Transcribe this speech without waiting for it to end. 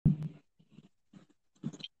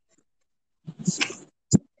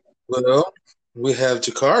Well, we have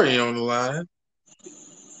Jakari on the line.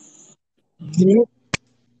 Yep.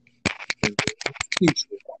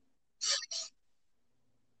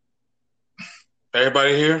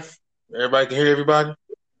 Everybody here? Everybody can hear everybody?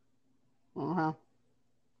 Uh-huh.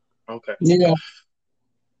 Okay. Yeah.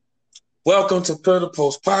 Welcome to Pillar to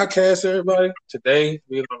Post Podcast, everybody. Today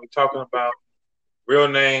we're going to be talking about real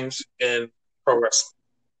names in pro wrestling.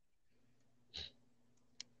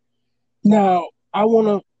 Now I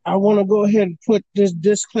wanna go ahead and put this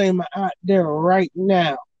disclaimer out there right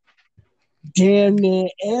now. Damn near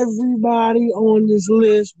everybody on this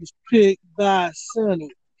list was picked by Sonny.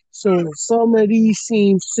 So if some of these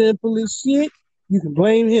seem simple as shit, you can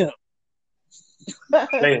blame him.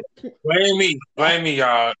 Blame me. Blame me,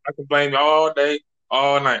 y'all. I can blame you all day,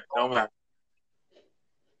 all night. No matter.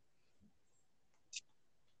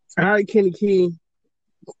 All right, Kenny King.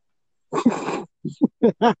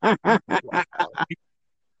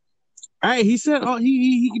 Hey, he said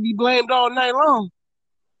he can be blamed all night long.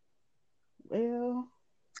 Well,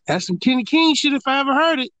 That's some Kenny King shit if I ever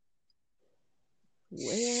heard it.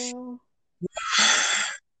 well.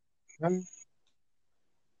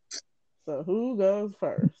 So who goes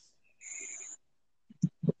first?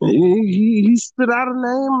 He spit out a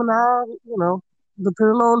name, and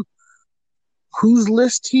depending on whose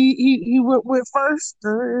list he went with first,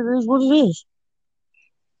 it is what it is.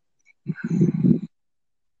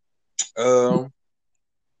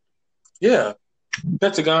 Yeah.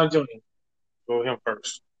 Pentagon Jr. Go with him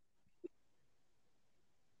first.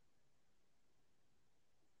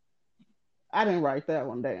 I didn't write that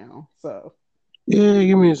one down, so. Yeah,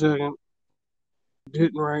 give me a second.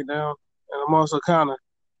 Didn't write down, and I'm also kind of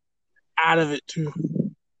out of it too.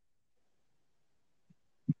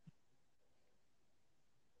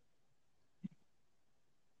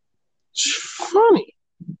 It's funny.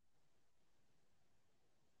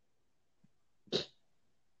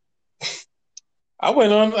 I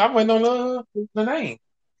went on the name.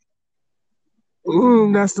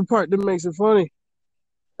 That's the part that makes it funny.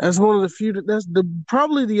 That's one of the few. That's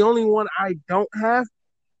probably the only one I don't have.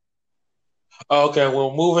 Okay,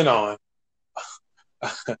 well, moving on.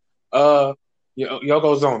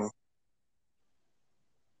 Yokozuna.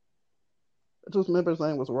 I just remember his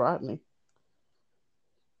name was Rodney.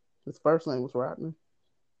 His first name was Rodney.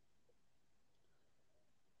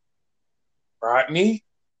 Rodney?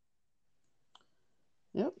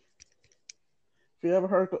 Yep. If you ever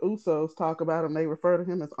heard the Usos talk about him, they refer to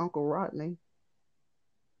him as Uncle Rodney.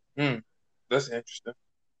 That's interesting.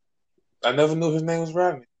 I never knew his name was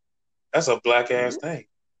Rodney. That's a black ass name.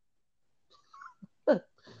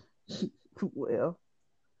 Well.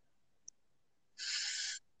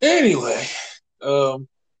 Anyway, who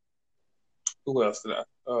else did I?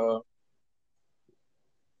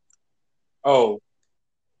 How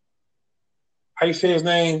you say his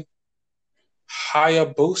name?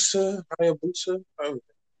 Hayabusa. Hayabusa.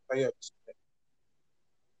 Hayabusa.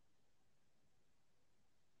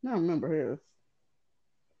 I remember his.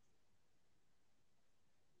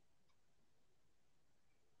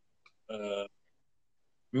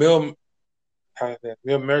 Mil.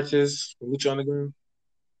 Mil Mertes from Lucha Underground.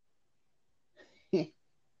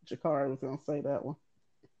 Jakari was gonna say that one.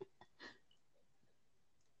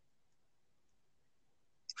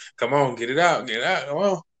 Come on, get it out, get it out. Come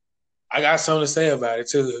on. I got something to say about it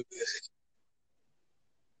too.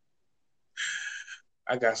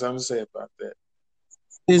 I got something to say about that.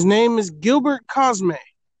 His name is Gilbert Cosme.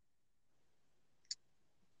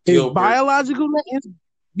 His biological name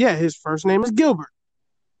his first name is Gilbert.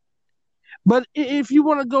 But if you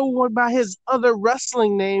want to go by his other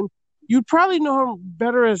wrestling name, you'd probably know him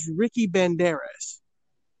better as Ricky Banderas.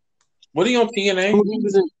 Was he on TNA? When he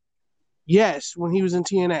was in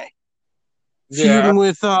TNA. Yeah.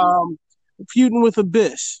 Feuding with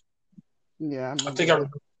Abyss. Yeah, I think I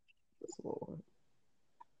remember.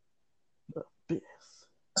 Abyss.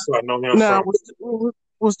 That's what I know him now, from.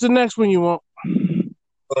 What's the next one you want?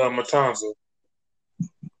 Matanza.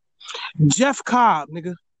 Jeff Cobb,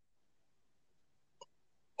 nigga.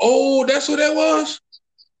 Oh, that's who that was?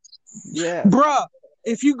 Yeah. Bruh,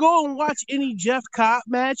 if you go and watch any Jeff Cobb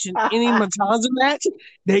match and any Matanza match,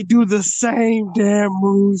 they do the same damn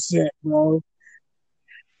moveset, bro.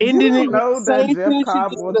 You don't know that Jeff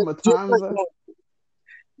Cobb was Matanza?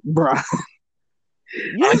 Bruh.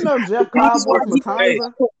 You didn't know Jeff Cobb was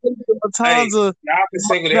Matanza? Matanza. Y'all can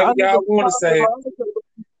say whatever y'all want to say.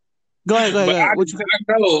 Go ahead. But I did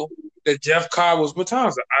not know that Jeff Cobb was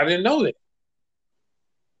Matanza. I didn't know that.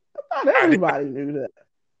 I thought everybody knew that.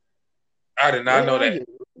 I did not know that.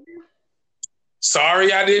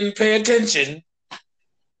 Sorry I didn't pay attention.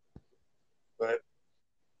 But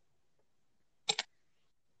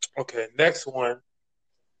Okay, next one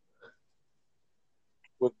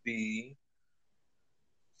would be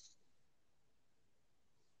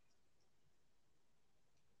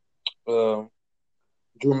Drew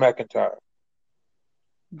McIntyre.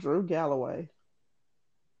 Drew Galloway.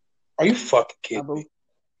 Are you fucking I, kidding be- me?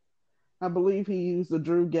 I believe he used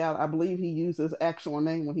the I believe he used his actual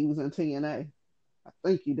name when he was in TNA. I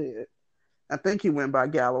think he did. I think he went by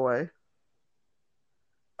Galloway.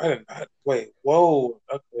 I didn't. Wait. Whoa.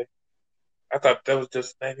 Okay. I thought that was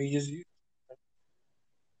just the name he used.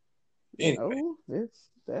 Anyway. No,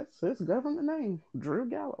 that's his government name, Drew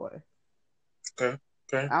Galloway. Okay.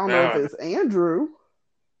 Okay. I don't know if Now, it's Andrew.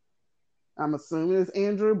 I'm assuming it's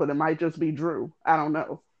Andrew, but it might just be Drew. I don't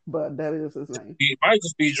know, but that is his name. it might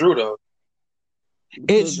just be Drew though.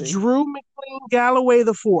 It's Drew McLean Galloway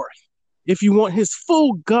the Fourth. If you want his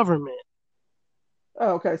full government.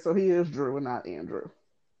 Oh, okay, so he is Drew and not Andrew.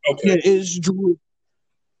 Okay. It is Drew.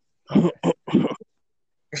 Okay.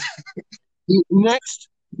 Next.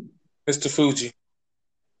 Mr. Fuji.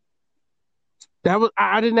 That was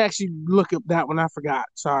I didn't actually look up that one. I forgot.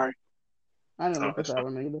 Sorry. I didn't look at that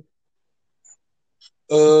one either.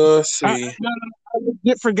 Let's see. I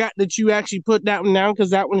forgot that you actually put that one down because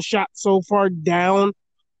that one shot so far down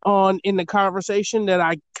in the conversation that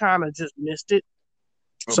I kind of just missed it.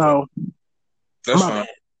 Okay. So that's fine. Bad.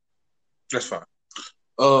 That's fine.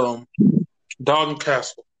 Dalton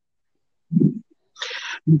Castle.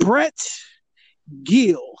 Brett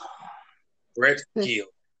Gill. Brett Gill.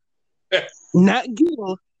 Not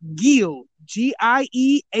Gill. Gill. Giel.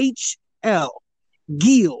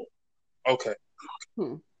 Gill. Okay.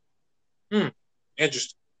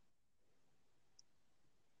 Interesting.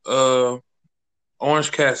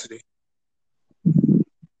 Orange Cassidy.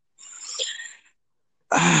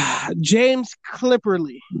 James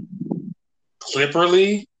Clipperly.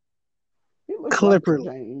 Clipperly? He looks Clipperly.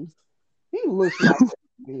 Like James. He looks like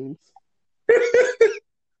James.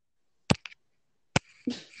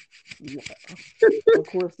 Yeah. Of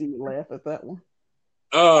course you would laugh at that one.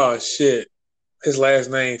 Oh shit. His last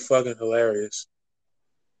name fucking hilarious.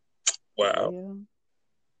 Wow. Yeah.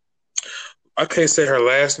 I can't say her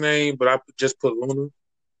last name, but I just put Luna.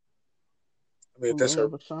 I mean, that's her.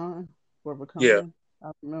 Vachon or Vachon? Yeah. I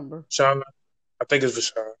remember. Shauna. I think it's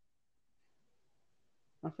Vachon.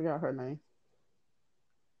 I forgot her name.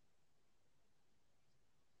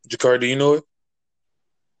 Jakar, do you know it?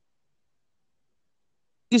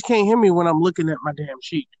 You just can't hear me when I'm looking at my damn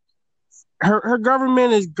sheet. Her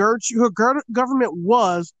government is Gertrude. Her government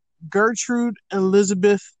was Gertrude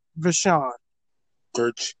Elizabeth Vachon.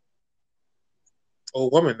 Gertrude.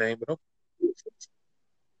 Old woman name, but okay.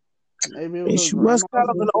 Maybe it was she was kind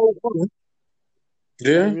of an old woman.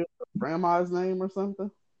 Yeah. Maybe it was her grandma's name or something.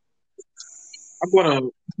 I'm gonna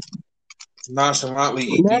nonchalantly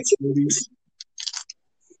eat these fruities.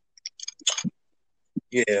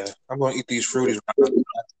 Yeah, I'm gonna eat these fruities.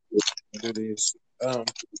 Do this.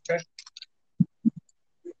 Okay.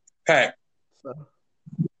 Pack.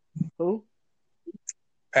 Who?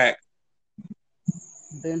 Pack.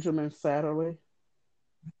 Benjamin Satterley.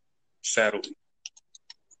 Satterley.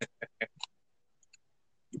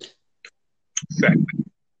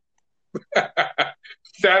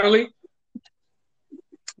 Satterley?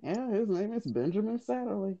 Yeah, his name is Benjamin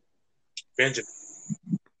Satterley. Benjamin.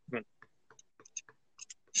 What's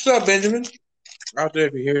up, Benjamin? Out there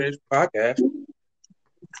if you hear this podcast.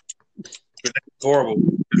 It's horrible.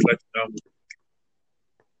 Just let you know.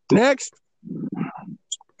 Next.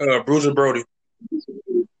 Bruiser Brody.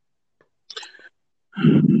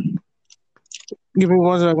 Give me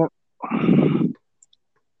 1 second.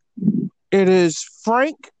 It is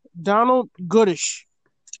Frank Donald Goodish.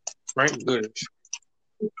 Frank Goodish.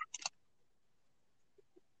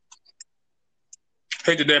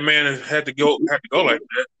 Hate that man had to go like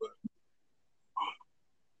that, but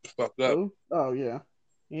it's fucked up. Oh yeah,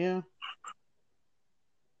 yeah.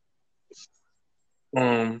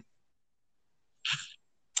 Who?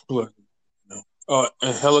 No.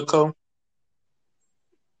 Angelico.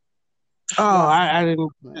 Oh, I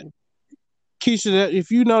didn't. Keisha,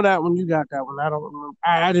 if you know that one, you got that one. I don't remember.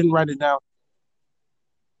 I didn't write it down.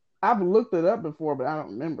 I've looked it up before, but I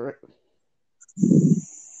don't remember it.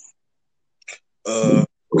 I'll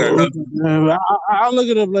look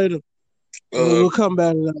it up later. We'll come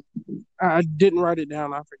back to that. I didn't write it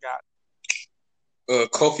down. I forgot.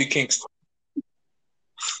 Kofi Kingston.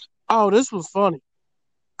 Oh, this was funny.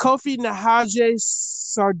 Kofi Nahaje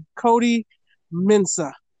Sarkodie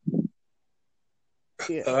Mensah.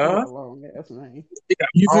 Yeah, that's a long ass name.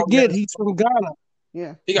 You forget he's from Ghana.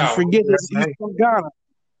 Yeah. You forget he's from Ghana.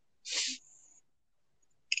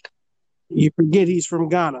 You forget he's from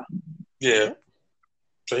Ghana. Yeah. Yep.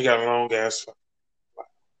 So he got a long ass.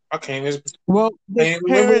 I can't even, Well, I his can't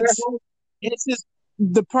remember that parents. whole. It's his.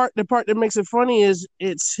 The part that makes it funny is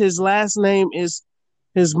it's his last name is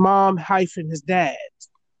his mom hyphen his dad.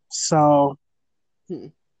 So Hmm.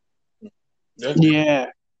 yeah.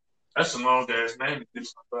 That's a long ass name to do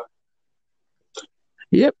something.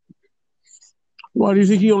 Yep. Why do you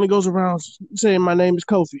think he only goes around saying my name is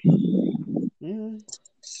Kofi? Yeah.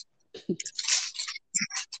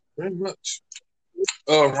 Very much.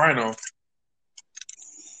 Rhino.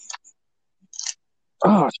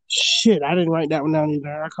 Oh shit! I didn't write that one down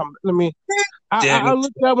either. I come. Let me. Damn I it.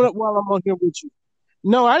 looked that one up while I'm on here with you.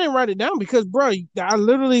 No, I didn't write it down because, bro, I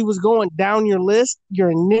literally was going down your list, your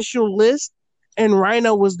initial list, and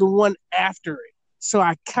Rhino was the one after it. So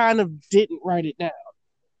I kind of didn't write it down.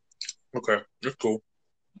 Okay, that's cool.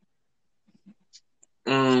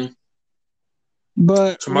 Um,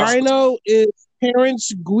 But Tommaso. Rhino is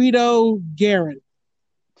Terrence Guido Guerin.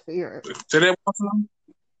 Terrence. Say that one time.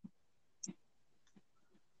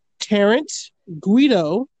 Terrence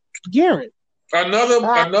Guido Guerin. Ah,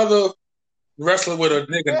 Another wrestler with a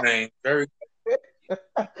nigga name. Very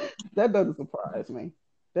that doesn't surprise me.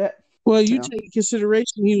 That Well, you yeah, take into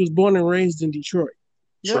consideration he was born and raised in Detroit.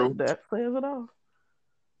 true. that says it all.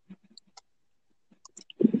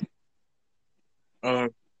 Um,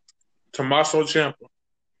 Tommaso Ciampa.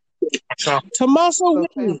 Ciampa. Tommaso So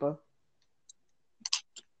Whitney. Tampa.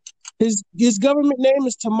 His government name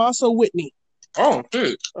is Tommaso Whitney. Oh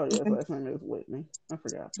shit. Oh yeah, his last name is Whitney. I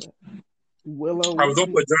forgot that. Willow I was gonna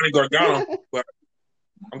Whitney. put Johnny Gargano, but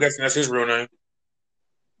I'm guessing that's his real name.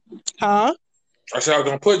 Huh? I said I was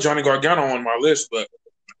gonna put Johnny Gargano on my list, but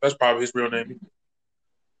that's probably his real name.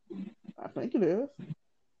 I think it is.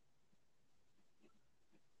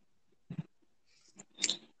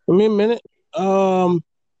 Give me a minute.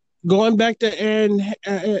 Going back to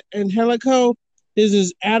Angelico, this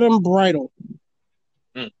is Adam Bridle.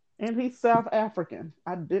 Mm. And he's South African.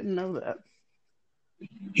 I didn't know that.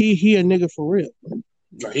 He a nigga for real.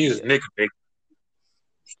 Like, he's a Yeah. nigga, nigga.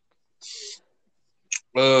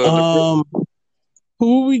 The Um,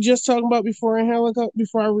 who were we just talking about before Angelico?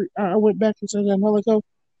 Before I went back and said Angelico?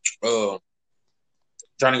 uh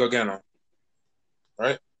Johnny Gargano,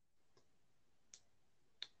 right?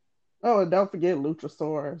 Oh, and don't forget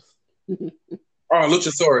Luchasaurus. Oh,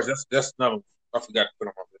 Luchasaurus. That's another one. I forgot to put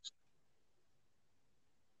on my list.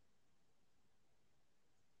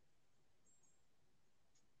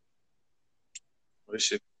 This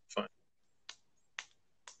shit fun.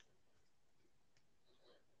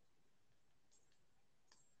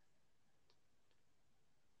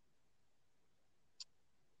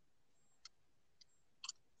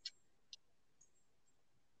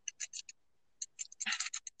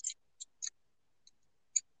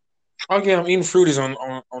 Oh yeah, I'm eating fruities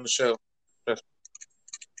on the show. Y'all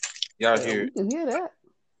Yeah, hear we it? can hear that.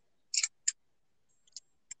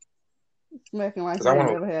 Smacking like Cause I you ain't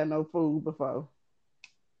want to. never had no food before.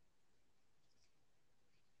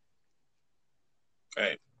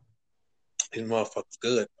 Hey, these motherfuckers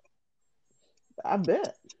good. I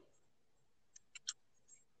bet.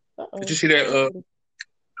 Did you Uh-oh. see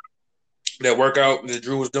that workout that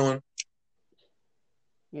Drew was doing?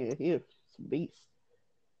 Yeah, he's a beast.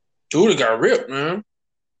 Dude got ripped, man.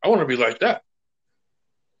 I want to be like that.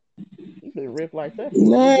 He's been ripped like that for a good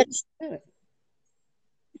Next. minute.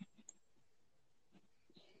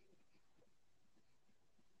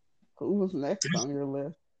 Who was next on your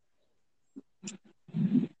list?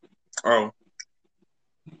 Oh,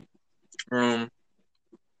 um,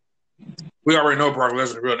 we already know Brock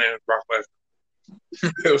Lesnar's real name is Brock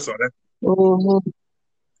Lesnar. So that Mhm.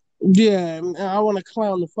 Yeah, I want to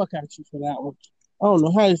clown the fuck out of you for that one. I don't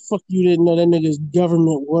know how the fuck you didn't know that nigga's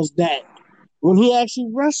government was that. When he actually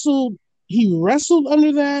wrestled, he wrestled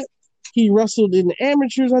under that. He wrestled in the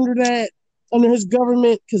amateurs under that, under his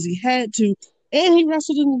government because he had to, and he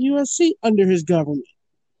wrestled in the UFC under his government,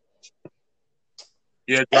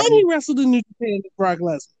 yeah, and Johnny, he wrestled in New Japan with Brock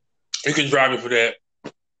Lesnar. you can drive me for that.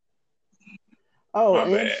 Oh, My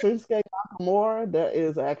and bad. Shinsuke Nakamura, that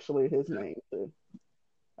is actually his name too.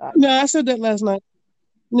 Yeah, I said that last night.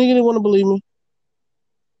 Nigga didn't want to believe me.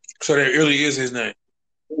 So that really is his name.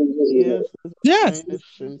 Yes, his Yes, name is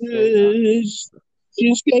Shinsuke Nakamura. it's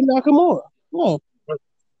Shinsuke Nakamura. Yeah.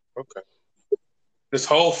 Okay. This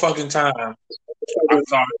whole fucking time, I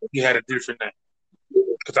thought he had a different name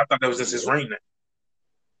because I thought that was just his ring name.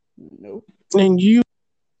 Nope. And you,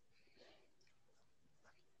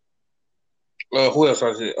 Who else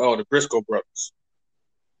was it? Oh, the Briscoe brothers.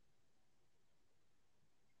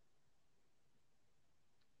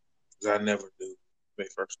 'Cause I never knew they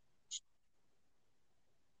first.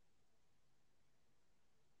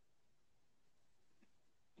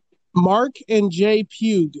 Mark and Jay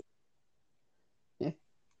Pugh.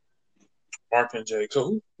 Mark and Jay.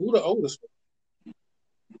 So who the oldest one?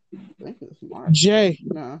 I think it's Mark. Jay.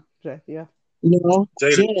 No, Jay. Yeah. No,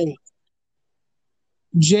 Jay. Jay.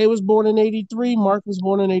 Jay was born in 83. Mark was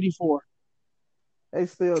born in 84. They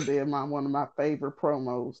still did one of my favorite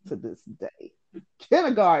promos to this day.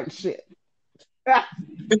 Kindergarten shit. I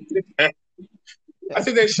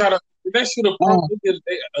think they shot a. Did they shoot a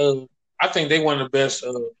promo? I think they one of the best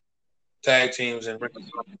tag teams in wrestling.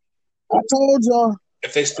 I told y'all.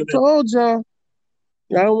 If they still told y'all.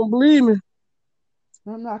 Y'all don't believe me.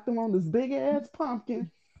 I knocked him on this big ass pumpkin.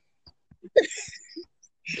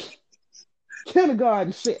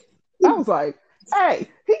 Kindergarten shit. I was like, hey,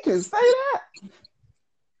 he can say that.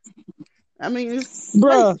 I mean,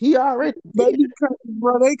 bruh, he already. They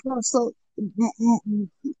curse so.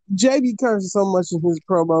 JB curses so much in his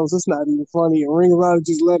promos, it's not even funny. And Ring of Honor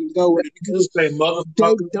just let him go with it because say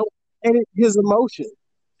motherfucker. They don't edit his emotion.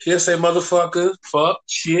 He'll say motherfucker, fuck,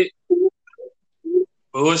 shit,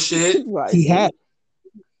 bullshit. Right. He has.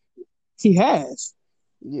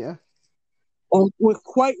 Yeah. With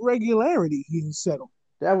quite regularity, he said them.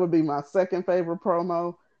 That would be my second favorite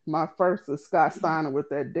promo. My first is Scott Steiner with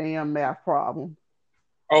that damn math problem.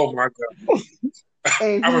 Oh my god!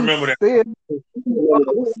 I remember that.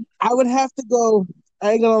 I would have to go.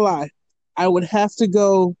 I ain't gonna lie. I would have to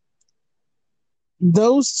go.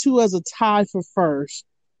 Those two as a tie for first,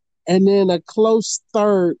 and then a close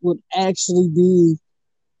third would actually be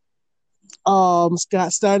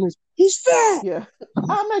Scott Steiner's. He's fat. Yeah,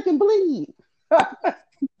 I'll make him bleed.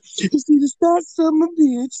 You see the fat son of a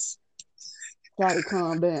bitch. Gotta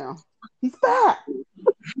calm down. He's fat.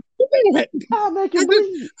 I'll make him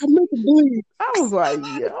bleed. I make him bleed. I was like,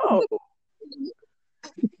 yo.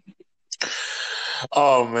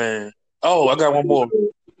 Oh man. Oh, I got one more.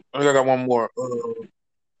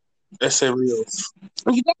 S.A. Rios.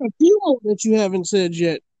 You got a few more that you haven't said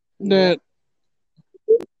yet. That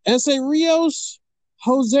S.A. Rios,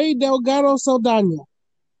 Jose Delgado Saldana.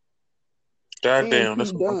 Goddamn,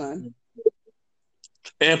 that's done.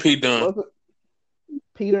 And Pete Dunne.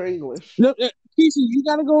 Peter English. Look, Casey, you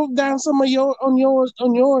gotta go down some of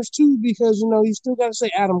yours too, because you still gotta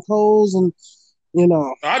say Adam Cole's and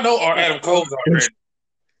I know Adam Cole's already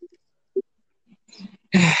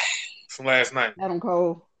from last night. Adam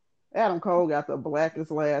Cole got the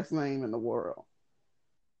blackest last name in the world.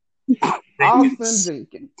 Austin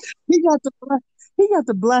Jenkins. He got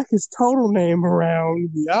the blackest total name around, to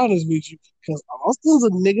be honest with you, because Austin's a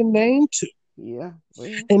nigga name too. Yeah.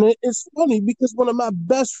 And it's funny because one of my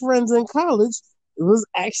best friends in college,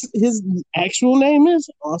 his actual name is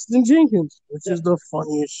Austin Jenkins, which is the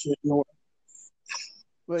funniest shit in the world.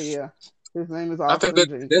 But yeah, his name is Austin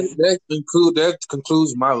Jenkins. That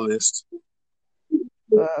concludes my list.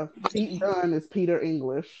 Pete Dunne is Peter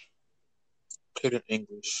English. Peter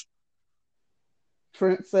English.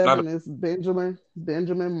 Trent Seven is Benjamin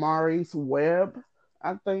Maurice Webb.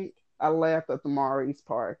 I think I laughed at the Maurice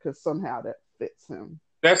part because somehow that fits him.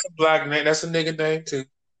 That's a black name. That's a nigga name too.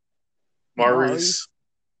 Maurice.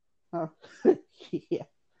 Yeah.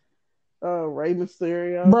 Rey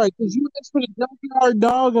Mysterio. Right, because you asked for the Junkyard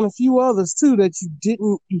Dog and a few others too that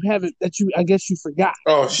I guess you forgot.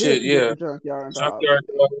 Oh shit, yeah. The Junkyard Dog.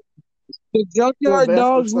 The Junkyard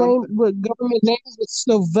Dog's name, government name is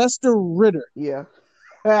Sylvester Ritter. Yeah.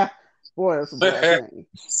 Boy, that's a bad name.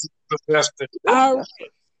 Sylvester. Now,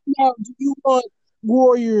 do you want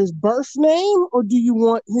Warrior's birth name or do you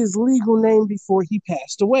want his legal name before he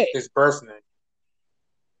passed away? His birth name.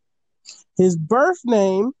 His birth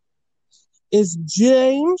name is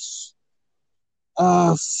James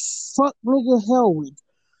fuck nigga Hellwig.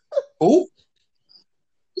 Who?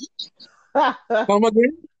 Come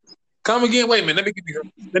again. Wait a minute.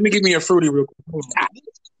 Let me give me a fruity real quick.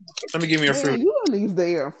 Let me give me a fruity. You on these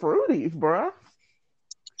damn fruities, bro.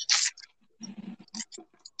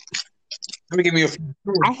 Let me give me a fruity.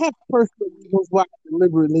 I have personal reasons why I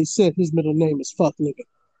deliberately said his middle name is fuck nigga.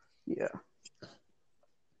 Yeah.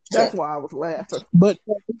 That's why I was laughing. But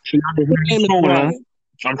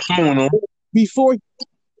I'm showing him. Before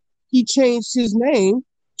he changed his name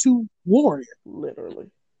to Warrior.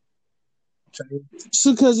 Literally. So,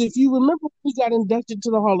 because if you remember when he got inducted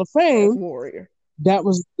to the Hall of Fame, Warrior. That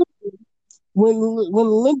was when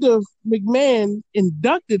Linda McMahon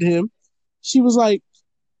inducted him. She was like,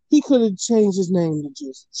 he could have changed his name to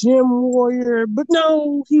just Jim Warrior, but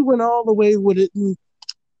no, he went all the way with it,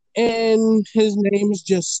 and his name is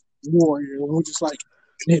just Warrior. And we're just like,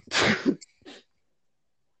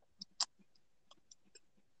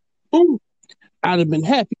 ooh, I'd have been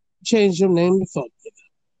happy to change your name to fuck.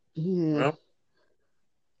 Yeah.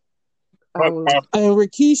 I was And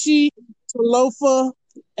Rikishi Talofa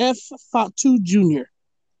F. Fatu Jr.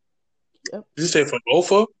 Did you say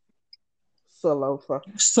Falofa? Salofa.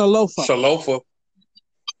 Salofa. Salofa.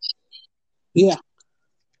 Yeah.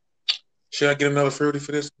 Should I get another fruity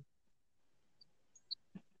for this?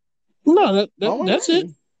 No, that's it.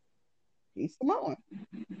 He's Samoan.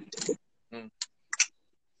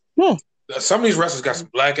 Yeah. Some of these wrestlers got some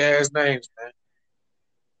black ass names, man.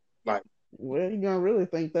 Like, well, you gonna really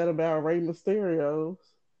think that about Rey Mysterio's?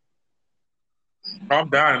 I'm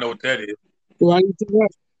dying to know what that is. Why do you think that?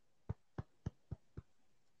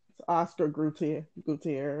 It's Oscar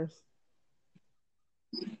Gutierrez.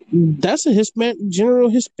 That's a general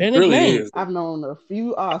Hispanic Really name. is. I've known a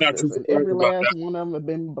few Oscars, and every last one of them have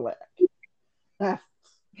been black.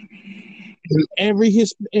 Every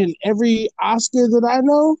Oscar that I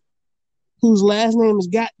know, whose last name is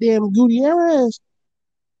goddamn Gutierrez,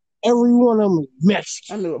 every one of them is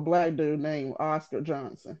Mexican. I knew a black dude named Oscar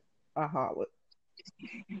Johnson. I hollered.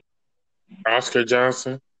 Oscar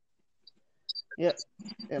Johnson. Yep.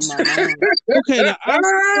 And my mom. Okay, the Oscar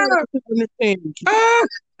part I can understand.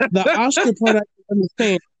 The Oscar part I can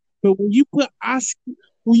understand. But when you put Oscar,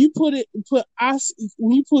 when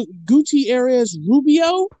you put Gutierrez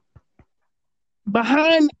Rubio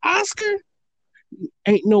behind Oscar,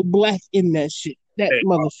 ain't no black in that shit. That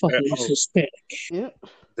motherfucker is Hispanic. Yep.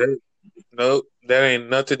 Nope, that ain't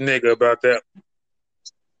nothing nigga about that.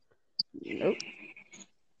 Nope.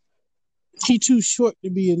 He too short to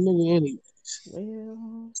be a nigga anyway.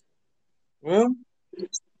 Well,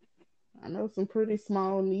 I know some pretty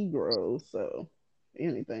small Negroes, so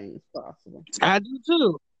anything is possible. I do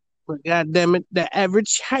too. But goddamn it, the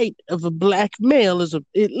average height of a black male is at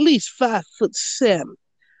least 5'7".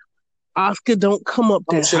 Oscar don't come up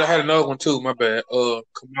that shit, high. I had another one too. My bad. Kamala.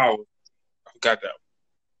 I got that one.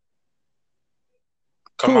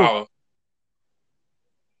 Kamala.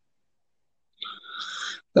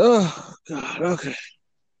 Oh God. Okay.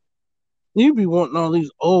 You be wanting all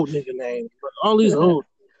these old nigga names, but all the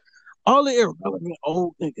irrelevant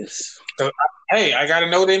old niggas. Hey, I gotta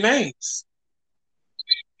know their names.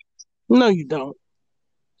 No, you don't.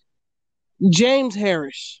 James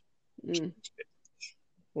Harris.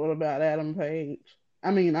 What about Adam Page?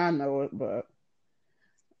 I mean, I know it, but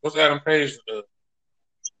what's Adam Page?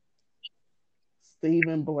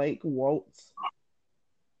 Stephen Blake Waltz.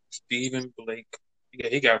 Stephen Blake. Yeah,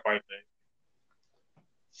 he got a white name.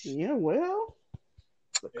 Yeah, well,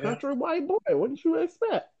 the country white boy. What did you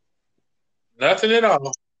expect? Nothing at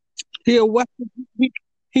all. He a West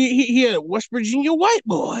Virginia white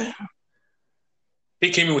boy. He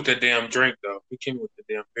came in with that damn drink, though. He came in with the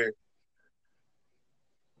damn beer.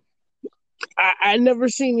 I never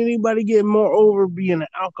seen anybody get more over being an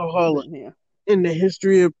alcoholic in the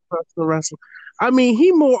history of professional wrestling. I mean,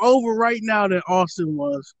 he more over right now than Austin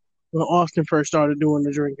was when Austin first started doing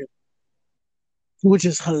the drinking, which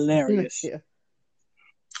is hilarious. Yeah.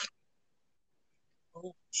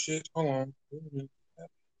 Oh, shit. Hold on.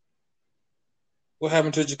 What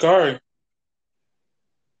happened to Jakari?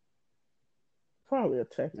 Probably a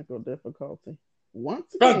technical difficulty.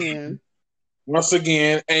 Once again,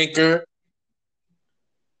 Anchor.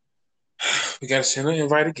 We got to send an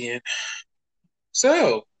invite again.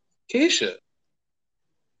 So, Keisha.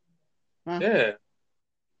 Yeah.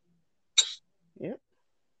 Yep.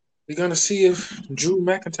 We're going to see if Drew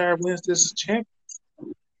McIntyre wins this championship.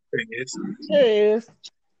 Yes.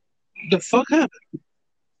 The fuck happened?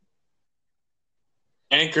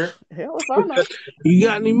 Anchor. Hell if I know. You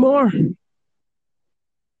got any more?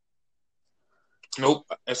 Nope.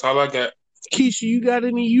 That's all I got. Keisha, you got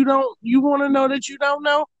any you want to know that you don't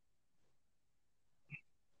know?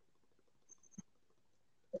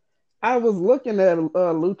 I was looking at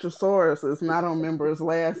Luchasaurus, and I don't remember his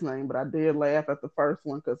last name, but I did laugh at the first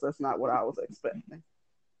one because that's not what I was expecting.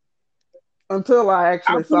 Until I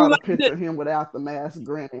actually saw the picture of him without the mask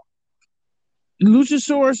grinning.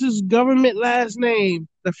 Luchasaurus's government last name,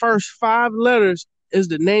 the first 5 letters, is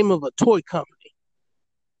the name of a toy company.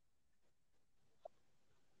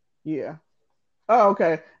 Yeah. Oh,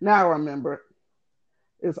 okay. Now I remember it.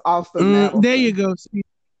 It's Austin Madelson. There you go.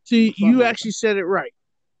 See, you actually said it right.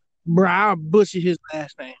 Bro, I'll butcher his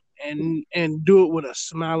last name and do it with a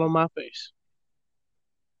smile on my face.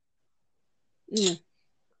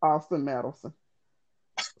 Austin Madelson.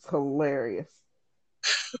 It's hilarious.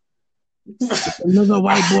 Another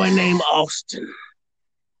white boy named Austin.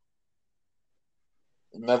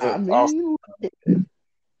 Austin.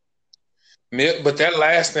 But that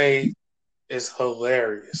last name is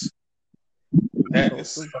hilarious. That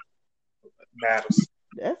is Madelson.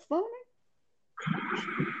 That's funny.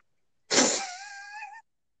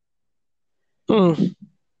 Mm.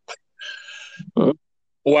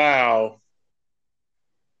 Wow.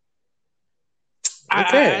 I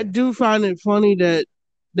Okay. do find it funny that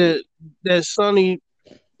that Sonny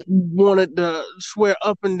wanted to swear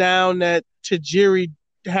up and down that Tajiri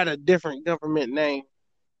had a different government name.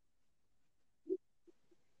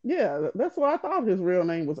 Yeah, that's why I thought his real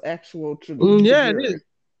name was actual Yeah, it is.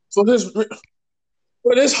 Tajiri. So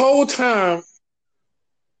this whole time,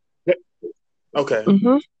 okay,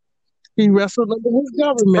 Mm-hmm. He wrestled under his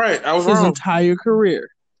government right? I was his wrong. entire career.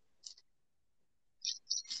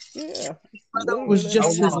 Yeah, Whether it literally was that I just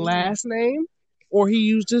was whole his wrong. time. last name or he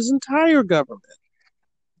used his entire government.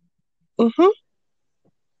 Mm-hmm.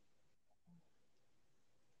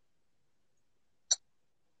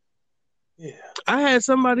 Yeah. I had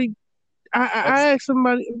somebody. I asked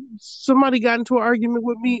somebody got into an argument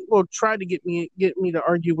with me, or tried to get me to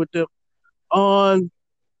argue with them on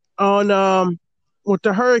on what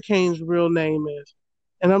the Hurricane's real name is,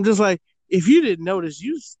 and I'm just like, if you didn't notice,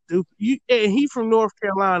 you stupid. You and he from North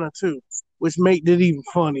Carolina too, which made it even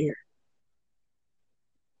funnier.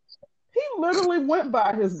 He literally went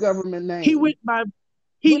by his government He name went by when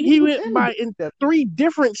he he was went in by the in military. 3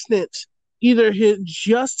 different stints, either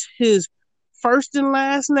his first and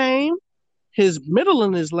last name, his middle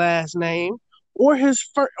and his last name, or his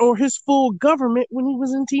full government when he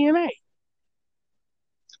was in TNA.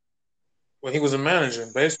 When he was a manager,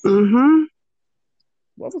 basically. Mm-hmm.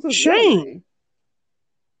 What was his real Shane, name?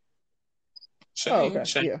 Oh, Shane, okay.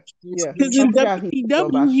 Shane. Yeah. Yeah. because I in forgot he go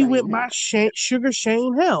by WCW he Shane went by Helm. Sugar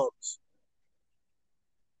Shane Helms.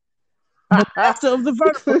 The master of the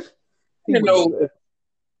vertical. He You would do know, that.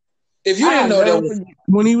 if you I didn't know that never was forget.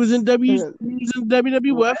 When he was in Uh,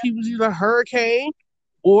 WWF, he was either Hurricane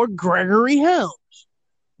or Gregory Helms.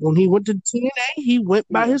 When he went to TNA, he went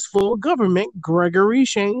by yeah. his full government, Gregory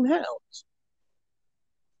Shane Helms.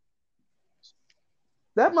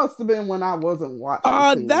 That must have been when I wasn't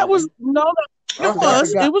watching That was TNA. no, it Because I okay. was.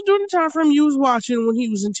 forgot. It was during the time frame you was watching when he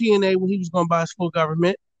was in TNA when he was going by his full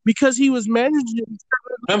government because he was managing.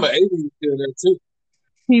 Remember, AJ was still there too.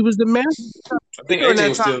 He was the manager I think during AJ that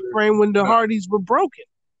was time still there. frame when the No. Hardys were broken.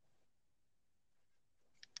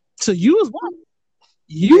 So you was watching.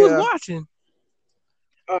 You was Yeah. watching.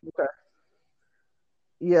 Oh, okay.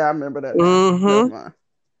 Yeah, I remember that now. Never Mm-hmm. mind.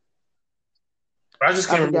 I just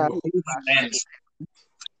I can't forgot remember he who was he by Shane. managed.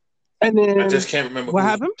 And I then just can't remember what who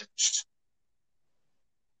he happened? managed.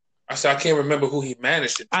 I said I can't remember who he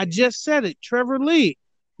managed it. I just said it. Trevor Lee,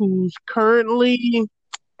 who's currently,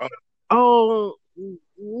 Uh, oh,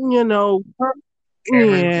 you know,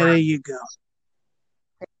 Cameron yeah, there Grimes. you go.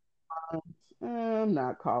 I'm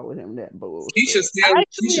not calling him that He should bullshit. still. He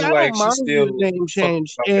Actually, should I don't like. She mind the still name fuck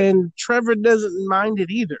change, about that. and Trevor doesn't mind it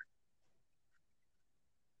either.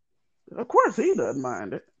 Of course he doesn't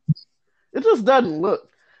mind it. It just doesn't look.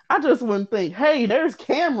 I just wouldn't think, hey, there's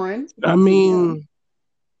Cameron. You I don't see him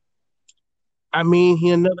mean, he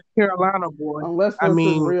another Carolina boy. unless I that's his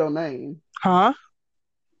mean, real name. huh?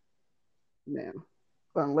 Now,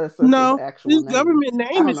 unless that's his No, actual his name. government I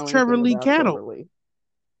name don't is know Trevor anything Lee about Cattle. Trevor Lee.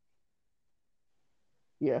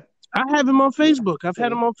 Yeah, I have him on yeah. Facebook. I've had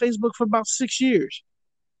See, him on Facebook for about 6 years.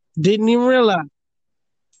 Didn't even realize.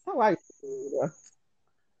 I like. Yeah.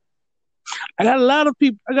 I got a lot of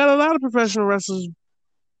people. I got a lot of professional wrestlers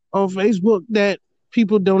on Facebook that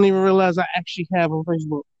people don't even realize I actually have on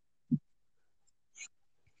Facebook.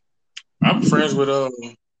 I'm friends with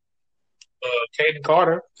Caden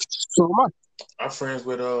Carter. So am I. I'm friends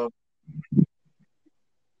with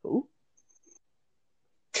Who?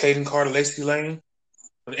 Caden Carter, Lacey Lane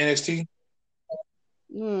from NXT.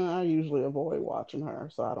 I usually avoid watching her,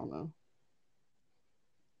 so I don't know.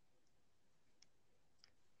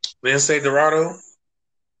 Lindsay Dorado.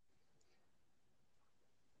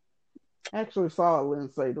 I actually saw a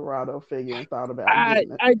Lindsay Dorado figure and thought about I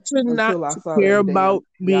getting it I tend not until I to saw care that about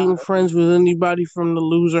damn being pinata. friends with anybody from the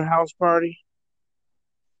loser house party.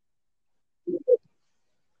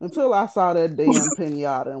 Until I saw that damn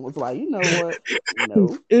pinata and was like, you know what?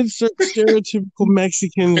 No. Insert stereotypical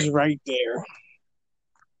Mexicans right there.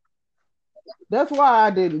 That's why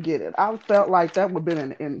I didn't get it. I felt like that would have been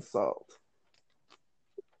an insult.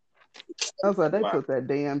 I was like, they Wow. put that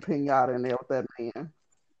damn pinata in there with that man.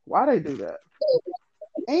 Why they do that?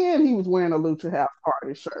 And he was wearing a Lucha House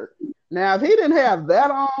Party shirt. Now, if he didn't have that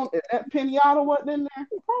on and that pinata wasn't in there,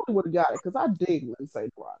 he probably would have got it because I dig Lindsay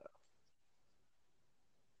Dorado.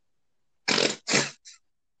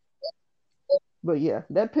 But yeah,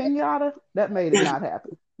 that pinata, that made it not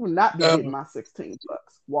happen. Will not be getting my $16.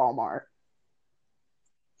 Walmart.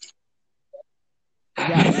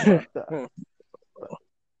 Got me fucked up.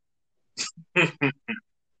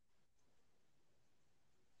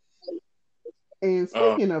 And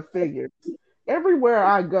Uh, speaking of figures, everywhere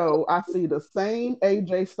I go, I see the same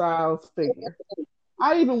AJ Styles figure.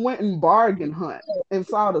 I even went and bargain hunt and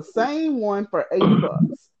saw the same one for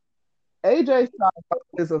 $8. AJ Styles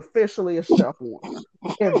is officially a shelf warmer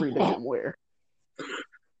every damn where.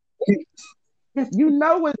 You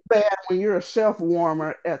know it's bad when you're a shelf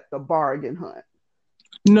warmer at the bargain hunt.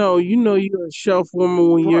 No, you know you're a shelf warmer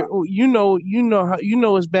when Bro, you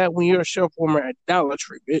know it's bad when you're a shelf warmer at Dollar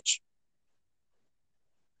Tree, bitch.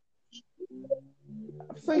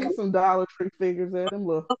 I've seen some Dollar Tree figures at them.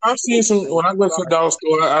 Look, I've seen some when I go to the dollar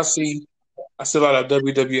store. I see a lot of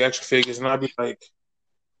WWE action figures, and I be like,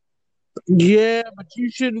 Yeah, but you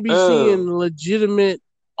shouldn't be seeing oh, legitimate,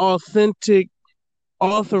 authentic,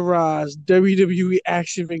 authorized WWE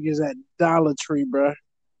action figures at Dollar Tree, bruh.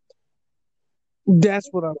 That's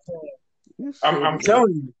what I'm saying. you I'm shouldn't be.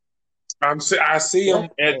 telling you, I see them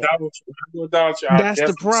That's at bad. Dollar Tree. When I go to Dollar Tree, I That's the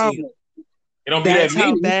definitely see them. problem. It don't be that That's how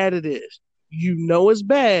many. bad it is. You know it's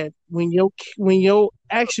bad when your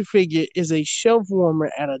action figure is a shelf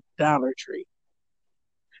warmer at a Dollar Tree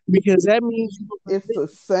because that means It's the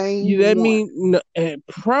same that one. mean no, it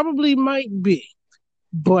probably might be,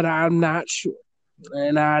 but I'm not sure,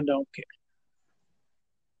 and I don't care.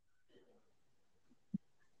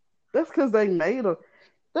 That's because they made a.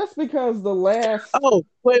 That's because the last, Oh,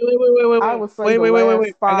 wait, I would say wait, the wait, wait, wait, last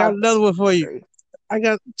wait. I got five another one for you. decades. I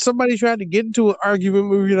got somebody tried to get into an argument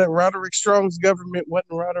with me that Roderick Strong's government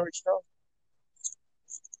wasn't Roderick Strong.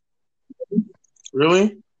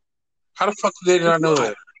 Really? How the fuck did they It's not know not.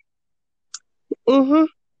 that? Mm-hmm.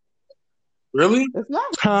 Really? It's not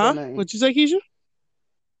his real Huh? name. What you say, Keisha?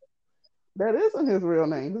 That isn't his real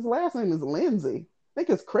name. His last name is Lindsay. I think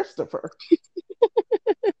it's Christopher.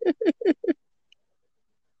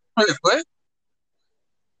 Wait, what?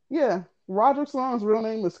 Yeah, Roger Sloan's real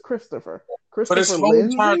name is Christopher. For this Christopher whole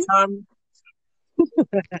entire Lindsay? time?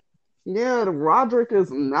 Yeah, Roderick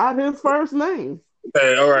is not his first name.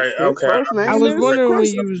 Okay, all right, His okay. first I name was is wondering when you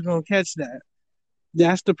Christopher. was gonna catch that.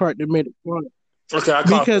 That's the part that made it funny Okay, I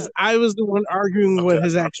caught because that. I was the one arguing Okay, what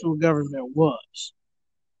his actual government was.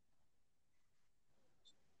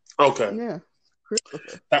 okay. Yeah,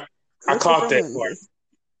 Christopher. I caught Christopher that part. Lindsay.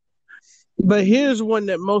 But here's one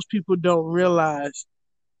that most people don't realize.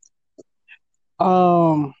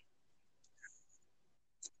 Um,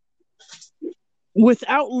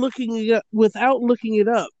 without looking it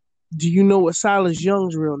up, do you know what Silas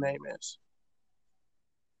Young's real name is?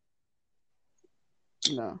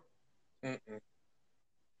 No. Mm-mm.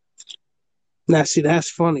 Now, see, that's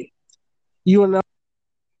funny. You know,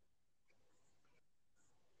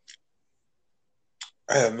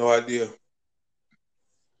 I have no idea.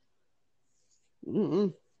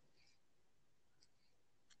 Mm-mm.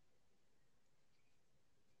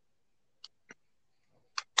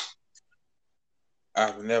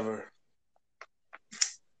 I've never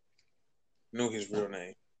knew his real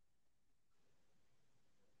name.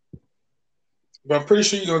 But I'm pretty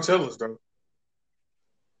sure you're gonna tell us though.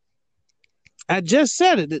 I just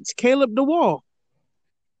said it. It's Caleb DeWall.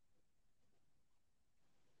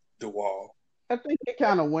 The wall. I think it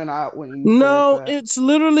kind of went out when you said No, that. it's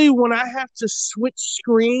literally when I have to switch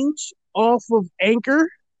screens off of Anchor.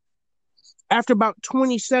 After about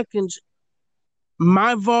 20 seconds,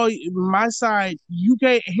 my volume, my side, you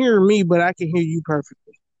can't hear me, but I can hear you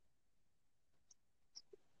perfectly.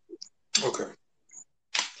 Okay.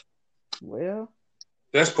 Well,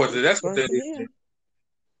 That's what it's that's what first that is. again.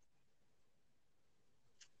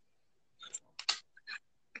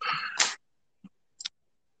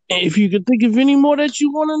 And if you could think of any more that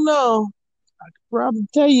you want to know, I could probably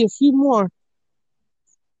tell you a few more.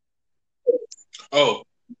 Oh,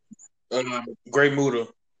 Great Muda.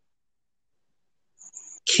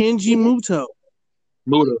 Kenji Hmm? Muto.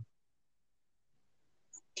 Muda.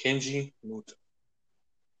 Kenji Muda.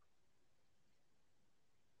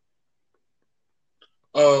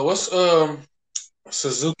 What's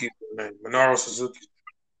Suzuki's name? Minoru Suzuki.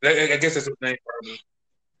 I guess that's his name probably,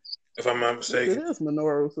 if I'm not Yes, it mistaken. is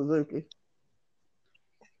Minoru Suzuki.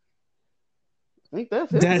 I think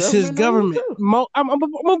that's his That's his government name government. too. I'm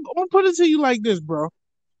gonna put it to you like this, bro.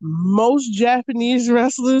 Most Japanese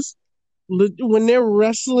wrestlers, when they're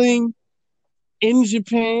wrestling in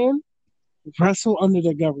Japan, wrestle under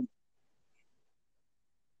their government.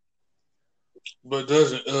 But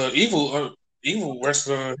doesn't evil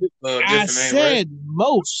wrestling I different name, right? said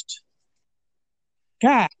most.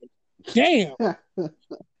 God damn.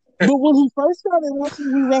 But when he first started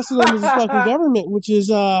wrestling, he wrestled under his fucking government, which is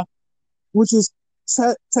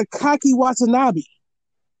Takaki Watanabe.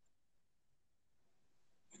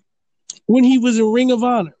 When he was in Ring of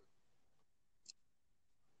Honor.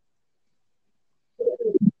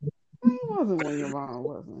 wasn't William Vaughn,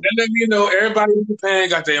 wasn't And then you know everybody in Japan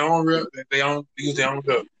got their own use their own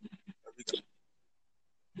gun.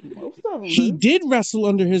 Most of them He do. did wrestle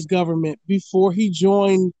under his government before he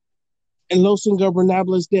joined Los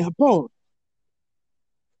Ingobernables de Japón.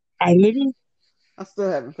 I still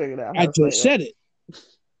haven't figured out how I to say just said it. it.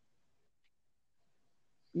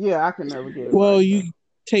 Yeah, I can never get it Well, right. you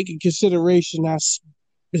take in consideration I've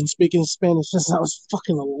been speaking Spanish since I was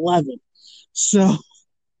fucking 11. So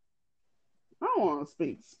I don't want to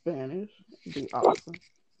speak Spanish. It'd be awesome.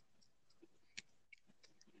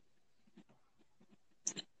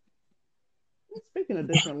 Speaking a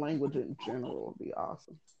different language in general would be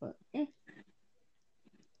awesome. But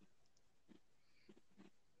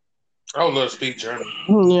I would love to speak German.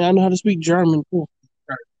 yeah, I know how to speak German too.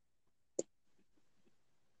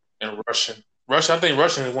 And Russian. I think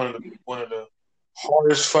Russian is one of the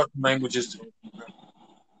hardest fucking languages to learn.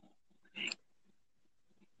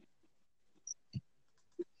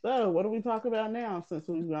 So, what do we talk about now since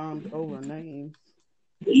we've gone over names?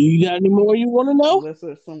 You got any more you want to know? Unless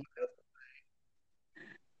there's some.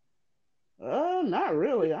 Not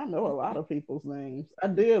really. I know a lot of people's names. I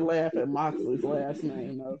did laugh at Moxley's last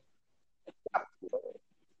name though.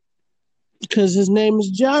 Because his name is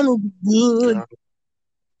Johnny Good.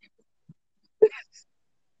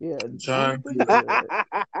 Yeah, John.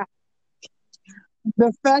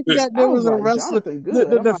 The fact that there was a wrestler,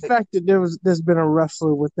 the like, fact that there's been a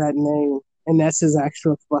wrestler with that name, and that's his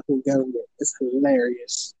actual fucking government, is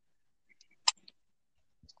hilarious.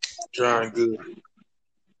 John Good.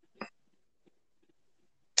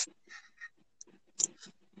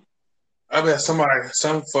 I bet some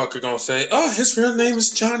fucker gonna say, "Oh, his real name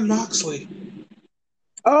is John Moxley."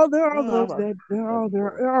 Oh, there are those that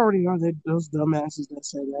there already are those dumbasses that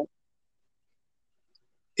say that.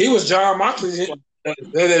 He was John Moxley. He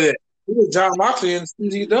was John Moxley in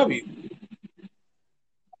CZW.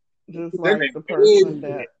 Just like the person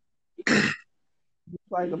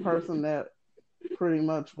that, pretty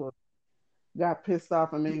much got pissed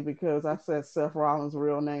off at me because I said Seth Rollins'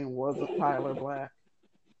 real name wasn't Tyler Black.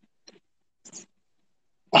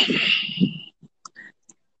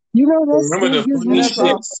 You know,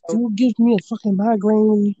 that still gives me a fucking migraine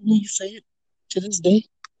when you say it to this day.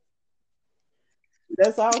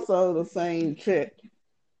 That's also the same chick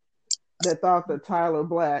that thought that Tyler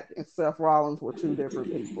Black and Seth Rollins were two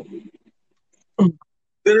different people.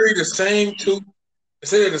 Literally the same two.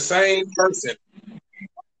 They're the same person.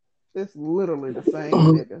 It's literally the same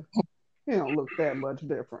nigga. He don't look that much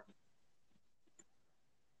different.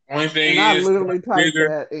 Only thing and I literally typed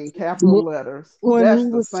that in capital letters. When That's he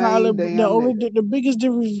was the same the biggest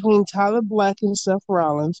difference between Tyler Black and Seth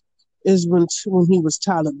Rollins is when he was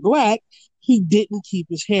Tyler Black, he didn't keep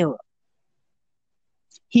his hair up.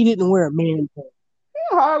 He didn't wear a man bun.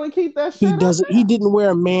 He hardly keep that shit He didn't wear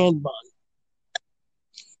a man bun.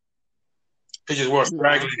 He just wore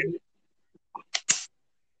straggly hair.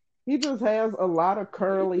 He just has a lot of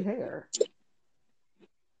curly hair.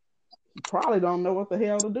 He probably don't know what the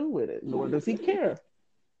hell to do with it, nor does he care.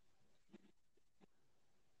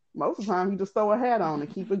 Most of the time, he just throw a hat on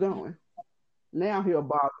and keep it going. Now he'll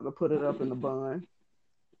bother to put it up in the bun.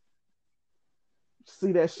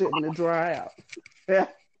 See that shit when it dry out. Yeah.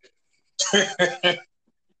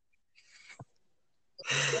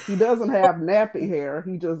 He doesn't have nappy hair.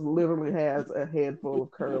 He just literally has a head full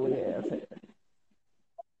of curly ass hair.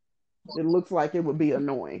 It looks like it would be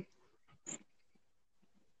annoying.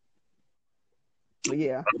 But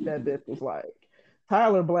yeah, that bitch was like,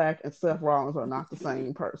 Tyler Black and Seth Rollins are not the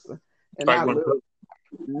same person. And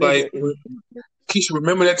like Keisha,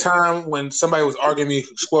 remember that time when somebody was arguing me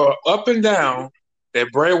square up and down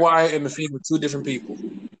that Bray Wyatt and The Fiend were two different people?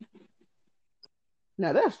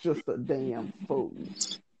 Now that's just a damn fool.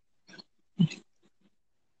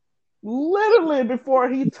 Literally before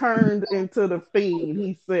he turned into The Fiend,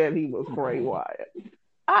 he said he was Bray Wyatt.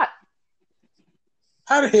 How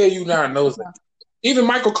the hell you not know that? Even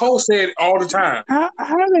Michael Cole said it all the time. How the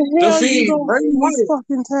hell you gonna see these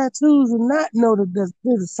fucking tattoos and not know that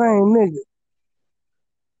they're the same nigga?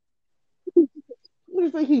 What do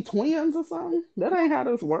you think, he twins or something? That ain't how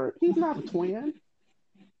this works. He's not a twin.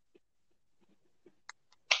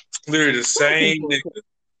 Literally the same nigga.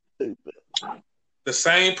 The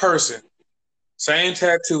same person. Same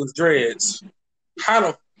tattoos, dreads.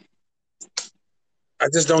 I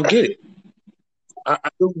just don't get it. I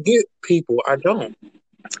don't get people. I don't.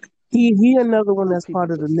 He another one that's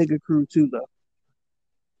part of the nigga crew too, though.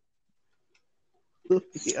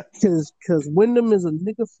 Yeah. Because Wyndham is a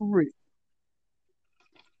nigga for real.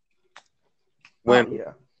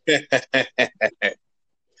 Yeah.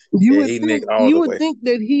 You Yeah, would he think nigga all the way.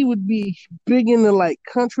 that he would be big into like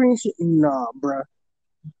country and shit. Nah, bro.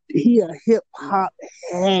 He a hip hop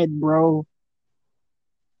head, bro.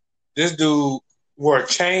 This dude wore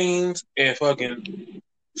chains and fucking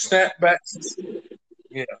snapbacks.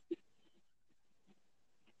 Yeah,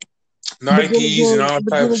 Nikes and all But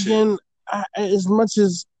type then of shit. again, as much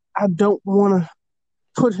as I don't want to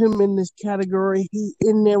put him in this category, he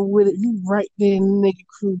in there with it. He right there in the nigga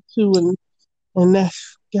crew too, and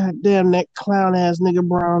that's goddamn that clown ass nigga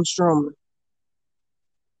Braun Strowman.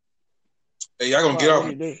 Hey, y'all gonna Why? get What off? do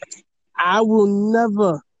you do? I will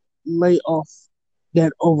never lay off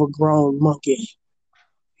that overgrown monkey.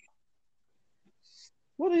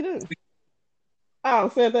 What do you do? I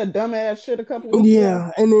said that dumbass shit a couple weeks ago.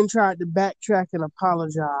 Yeah, and then tried to backtrack and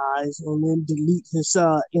apologize, and then delete his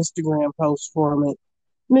Instagram post for it.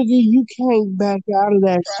 Nigga, you can't back out of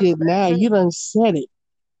that shit now. You done said it.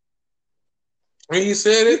 When he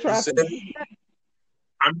said He it, he tried said, to.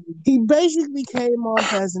 He basically came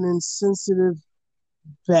off as an insensitive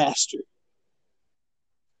bastard.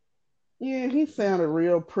 Yeah, he sounded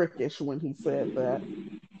real prickish when he said that.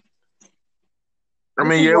 I This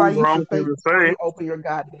mean, is yeah, it why was you wrong should for him think to before say. you open your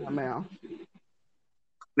goddamn mouth.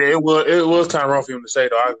 Yeah, it was kind of wrong for him to say,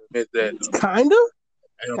 though. I admit that. Kinda?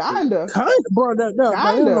 Kinda. Bro, there ain't no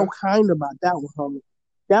Kinda. kind about that one, homie.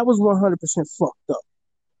 That was 100% fucked up.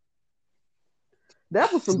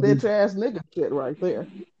 That was some bitch ass nigga shit right there.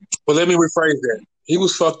 But let me rephrase that. He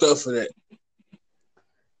was fucked up for that.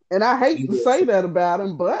 And I hate to say that about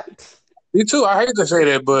him, but Me too. I hate to say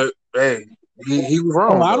that, but hey, he was Oh,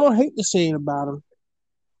 wrong I though. don't hate to say it about him.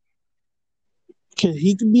 Cause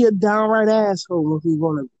he could be a downright asshole when he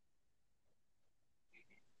wanna be.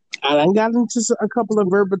 I done got into a couple of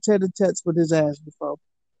verbal tete-a-tetes with his ass before.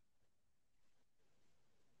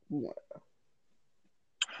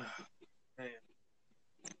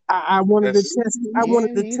 I wanted to test. I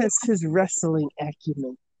wanted to test his wrestling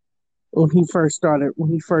acumen when he first started.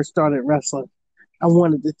 When he first started wrestling, I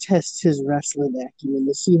wanted to test his wrestling acumen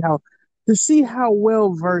to see how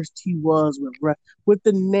well versed he was with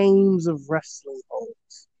the names of wrestling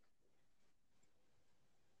holds.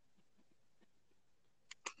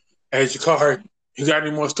 Hey, Jakar, you got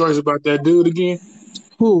any more stories about that dude again?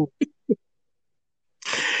 Who?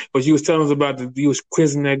 But you was telling us about you was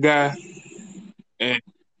quizzing that guy, and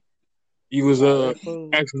you was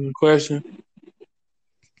asking him a question.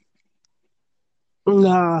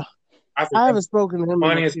 Nah, I think I that haven't was spoken to the him in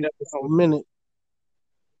funniest a episode. minute.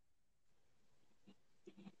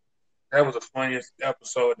 That was the funniest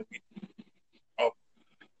episode to me. Oh.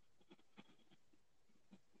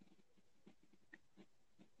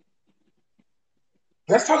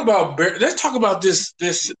 Let's talk about this.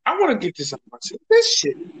 I want to get this up. This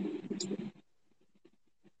shit.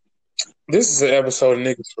 This is an episode of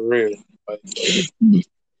niggas for real. Like,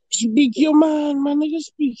 Speak your mind, my nigga.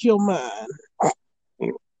 Speak your mind.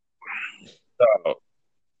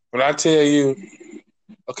 when I tell you,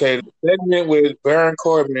 okay, the segment with Baron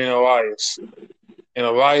Corbin and Elias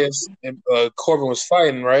and Corbin was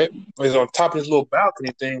fighting, right? He was on top of this little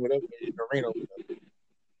balcony thing, whatever, in the arena, whatever.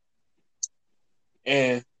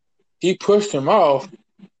 And he pushed him off.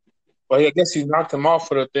 Well, I guess he knocked him off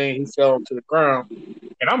for the thing. He fell to the ground.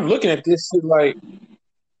 And I'm looking at this shit like,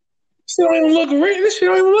 this shit don't even look real. This shit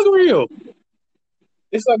don't even look real.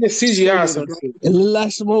 It's like it's CGI or some shit. It look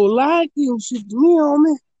like some old liking shit to me,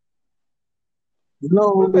 homie. No,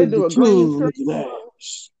 what they do, a green screen?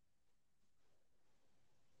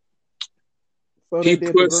 So they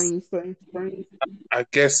did the green screen. I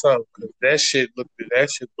guess so, because that shit looked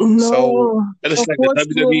No, so. That looks like a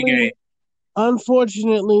WWE game.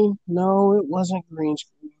 Unfortunately, no, it wasn't green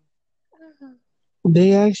screen.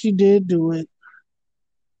 They actually did do it.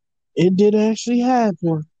 It did actually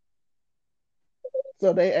happen.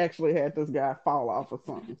 So they actually had this guy fall off or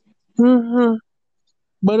something. Mm-hmm.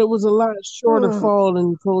 But it was a lot shorter fall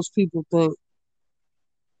than most people think.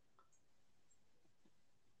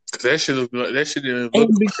 That shit didn't look.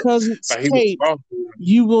 And because it's like taped,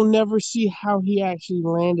 you will never see how he actually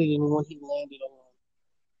landed and when he landed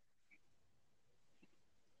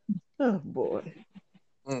on. Oh boy.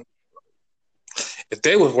 If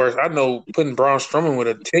they was worse, I know putting Braun Strowman with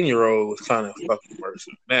a 10-year-old was kind of fucking worse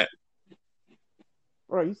than that.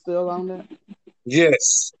 Are you still on that?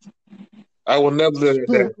 Yes. I will never let it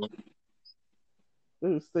happen.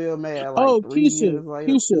 Who's still mad like 3 years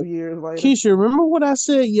later, 2 years later? Keisha, remember what I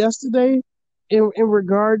said yesterday in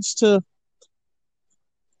regards to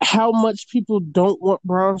how much people don't want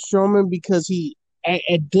Braun Strowman because he,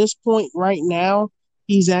 at this point right now,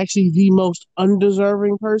 he's actually the most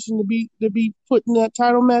undeserving person to be put in that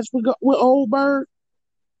title match with Goldberg?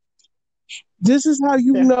 This is how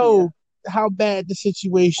you Heck yeah. know how bad the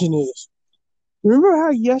situation is. Remember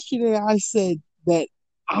how yesterday I said that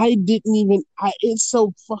I didn't even, it's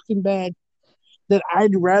so fucking bad that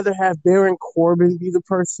I'd rather have Baron Corbin be the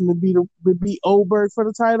person to be Oldberg for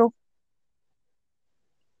the title?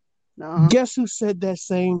 Guess who said that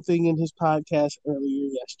same thing in his podcast earlier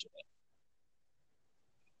yesterday?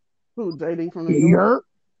 Who, JD from New York?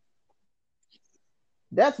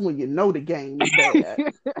 That's when you know the game is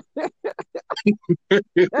bad.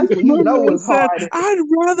 That's when you know it's hard. I'd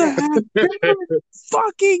rather have Baron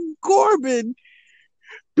fucking Corbin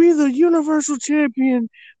be the Universal Champion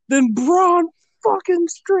than Braun fucking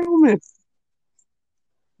Strowman.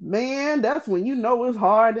 Man, that's when you know it's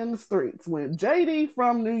hard in the streets. When JD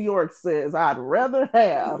from New York says, I'd rather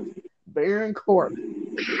have Baron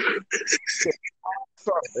Corbin.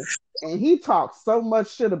 And he talks so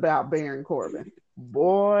much shit about Baron Corbin.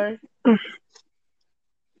 Boy.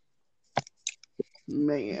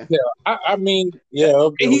 Man. Yeah, I mean, yeah.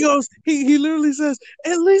 Okay. He goes, he literally says,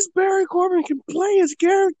 at least Baron Corbin can play his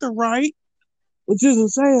character right, which isn't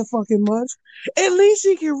saying fucking much. At least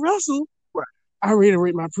he can wrestle. I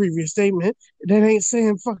reiterate my previous statement. That ain't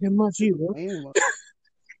saying fucking much either.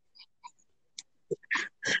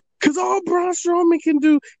 Because all Braun Strowman can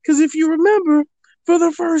do, because if you remember, for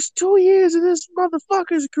the first 2 years of this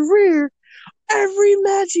motherfucker's career, every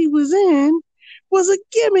match he was in was a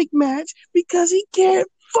gimmick match because he can't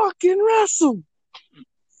fucking wrestle.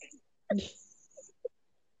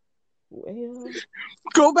 Well,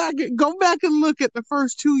 go back and look at the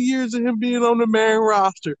first 2 years of him being on the main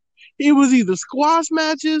roster. It was either squash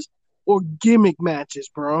matches or gimmick matches,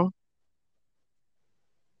 bro.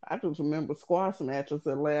 I just remember squash matches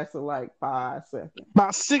that lasted like 5 seconds.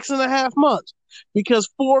 About 6.5 months. Because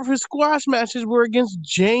 4 of his squash matches were against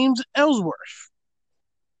James Ellsworth.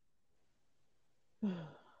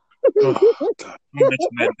 Oh, God. You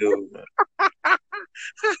mentioned that dude.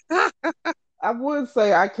 I would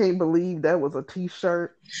say I can't believe that was a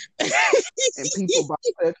t-shirt and people bought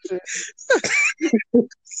that shit.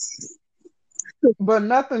 But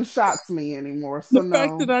nothing shocks me anymore. So the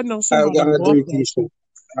fact that I know somebody who bought that shirt.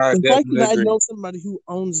 The fact that I know somebody who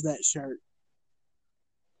owns that shirt.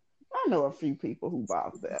 I know a few people who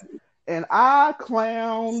bought that. And I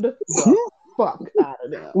clowned the fuck out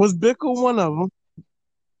of them. Was Bickle one of them?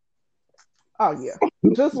 Oh, yeah.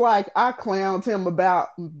 Just like I clowned him about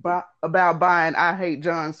buying I Hate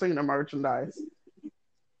John Cena merchandise.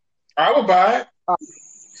 I would buy it.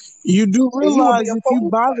 You do realize if you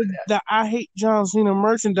buy the I Hate John Cena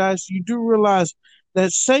merchandise, you do realize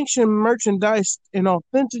that sanctioned merchandise and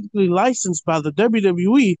authentically licensed by the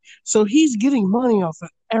WWE, so he's getting money off of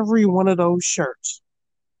every one of those shirts.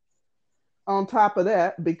 On top of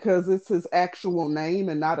that, because it's his actual name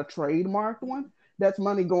and not a trademarked one, that's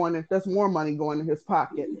more money going in his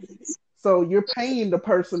pocket. So you're paying the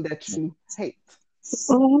person that you hate.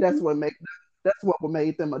 Mm-hmm. That's what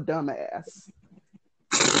made them a dumbass.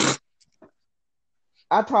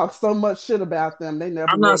 I talk so much shit about them. They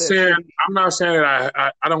never. I'm not saying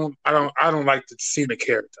that I don't like the Cena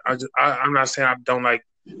character. I'm not saying I don't like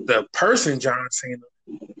the person John Cena.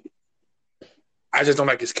 I just don't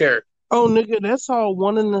like his character. Oh, nigga, that's all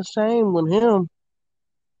one and the same with him.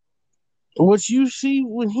 What you see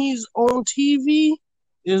when he's on TV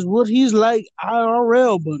is what he's like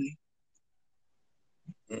IRL, buddy.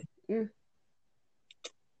 Yeah.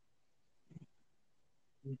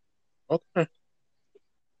 Okay.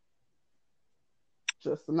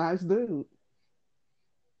 Just a nice dude.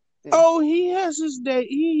 Yeah. Oh, he has his day.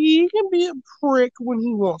 He can be a prick when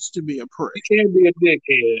he wants to be a prick. He can be a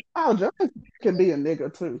dickhead. Oh, John can be a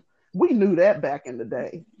nigga too. We knew that back in the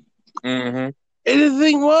day. Mm-hmm. And the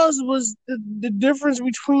thing was the difference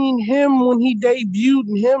between him when he debuted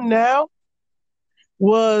and him now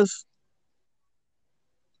was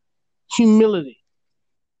humility.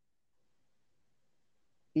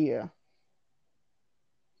 Yeah.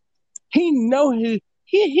 He know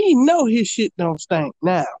his shit don't stink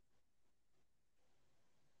now.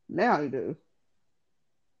 Now he do.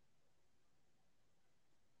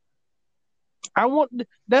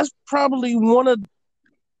 That's probably one of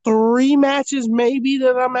 3 matches maybe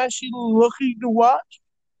that I'm actually looking to watch.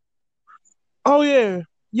 Oh yeah,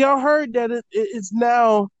 y'all heard that it's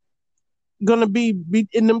now gonna be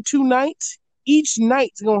in them 2 nights. Each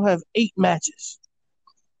night's gonna have 8 matches.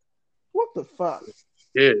 What the fuck?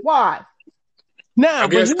 Yeah. Why? Now,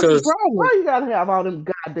 but here's the problem. Why you gotta have all them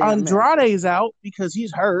goddamn Andrade's out because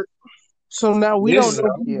he's hurt. So now we don't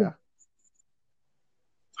know. Yeah.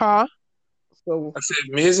 Huh? So I said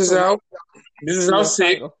Miz is out. Miz is out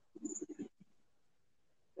sick.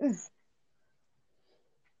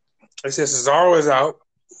 They said Cesaro is out.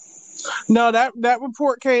 No, that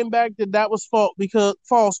report came back that was false because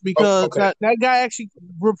Okay. that guy actually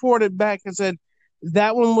reported back and said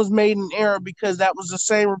that one was made in error because that was the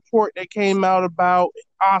same report that came out about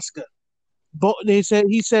Asuka.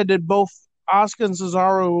 He said that both Asuka and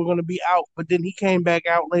Cesaro were going to be out, but then he came back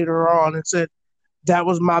out later on and said that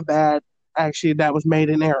was my bad. Actually, that was made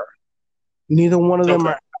in error. Neither one of them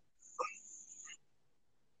are.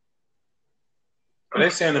 Are they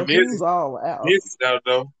saying the Miz all out? Miz is out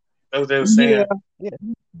though. That's what they were saying.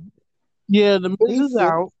 Yeah, the Miz is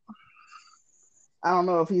out. I don't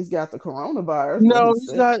know if he's got the coronavirus. No,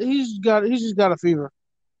 he's just got a fever.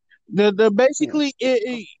 They're basically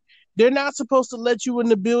they're not supposed to let you in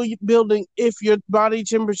the building if your body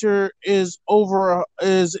temperature is over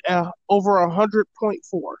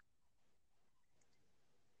 100.4.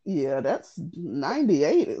 Yeah, that's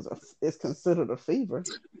 98 is considered a fever.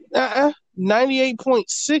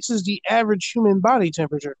 98.6 is the average human body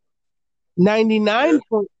temperature.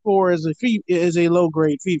 99.4 is a low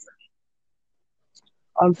grade fever.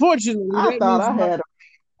 Unfortunately,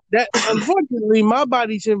 unfortunately, my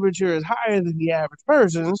body temperature is higher than the average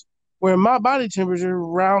person's, where my body temperature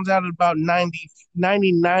rounds out at about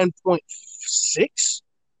 99.6,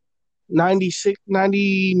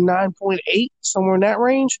 99.8, somewhere in that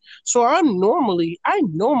range. So I normally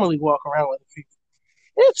walk around with a fever.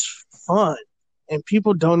 It's fun, and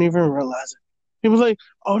people don't even realize it. People like,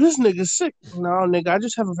 "Oh, this nigga's sick." No, nigga, I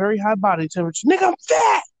just have a very high body temperature. Nigga, I'm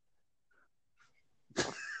fat.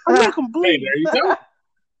 I'm not complete. Hey, there you go.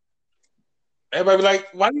 Everybody be like,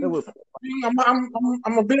 "Why you?"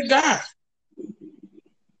 I'm a big guy.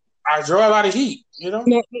 I draw a lot of heat. You know.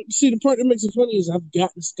 No, see, the part that makes it funny is I've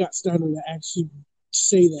gotten Scott Steiner to actually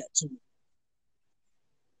say that to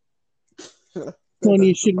me.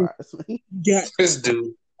 Funny shit. This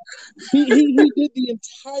dude. He did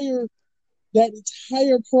that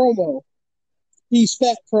entire promo. He's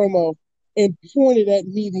fat promo and pointed at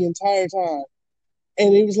me the entire time.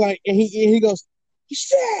 And he was like, and he goes, "He's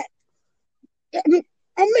fat.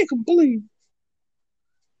 I'll make him believe."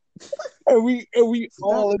 and we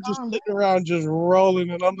all are just sitting around just rolling,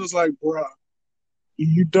 and I'm just like, "Bruh,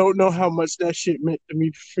 you don't know how much that shit meant to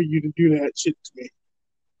me for you to do that shit to me.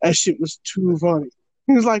 That shit was too funny."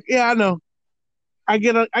 He was like, "Yeah, I know. I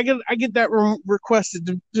get that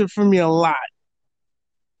requested from me a lot."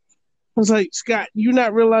 I was like, "Scott, you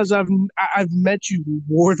not realize I've met you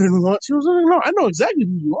more than once?" He was like, "No, I know exactly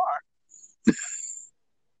who you are."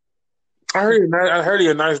 I heard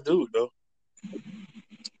you're a nice dude, though.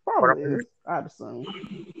 Probably is, I'd assume.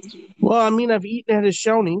 Well, I mean, I've eaten at his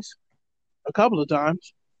Shoney's a couple of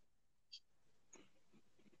times.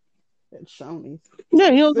 At Shoney's?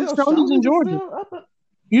 Yeah, he owns a Shoney's in Georgia.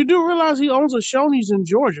 You do realize he owns a Shoney's in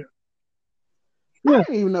Georgia? Yeah. I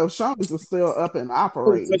didn't even know Shoney's was still up and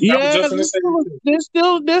operating. Yeah, there's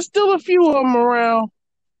still a few of them around.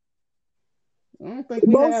 I don't think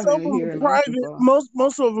we have any here in Arkansas.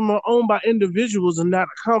 Most of them are owned by individuals and not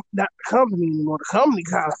the company anymore. The company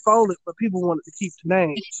kind of folded, but people wanted to keep the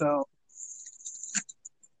name. So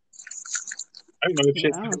I don't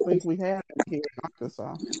think we have it here in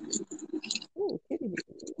Arkansas. Ooh, kitty.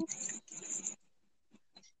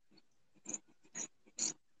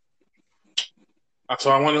 So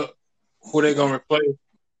I wonder who they're gonna replace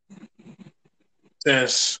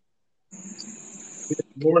since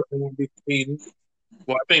Morrison won't be competing.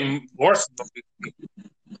 Well, I think Morrison will be competing.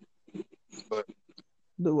 But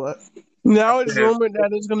do what? Now it's rumored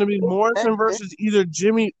that it's going to be Morrison versus either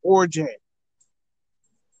Jimmy or Jay.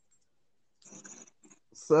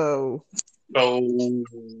 So Miz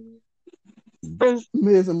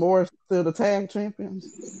and Morrison still the tag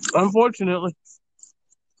champions? Unfortunately.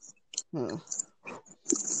 Well,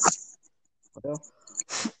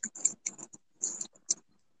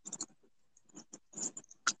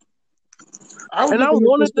 and I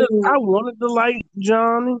wanted to like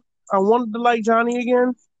Johnny. I wanted to like Johnny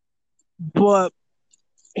again, but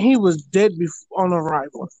he was dead on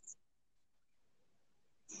arrival.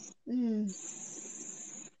 He's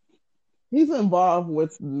involved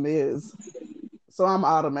with Miz, so I'm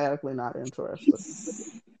automatically not interested.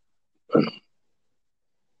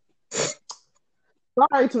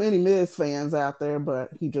 Sorry to any Miz fans out there,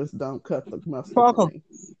 but he just don't cut the mustard for me.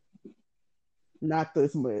 Not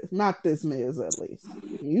this Miz at least.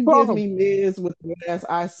 You give me Miz with the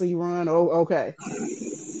last IC run, okay.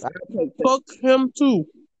 Fuck him too.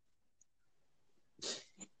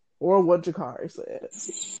 Or what Jakari said.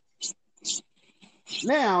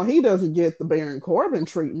 Now he doesn't get the Baron Corbin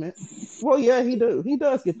treatment. Well, yeah, he do. He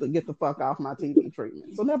does get the fuck off my TV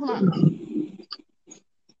treatment. So never mind.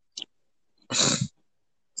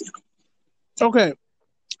 Okay,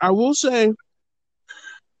 I will say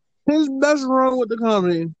his best run with the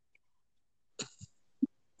company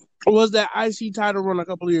was that IC title run a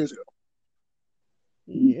couple of years ago.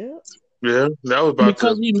 Yeah. Yeah, that was about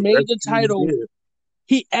Because he made the title. Yeah.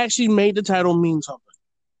 He actually made the title mean something.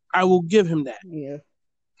 I will give him that. Yeah.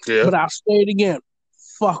 Yeah. But I'll say it again.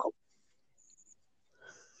 Fuck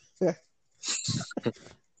him.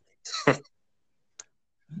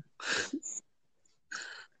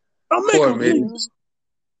 I'll make Poor him me. please.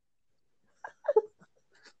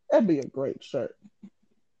 That'd be a great shirt.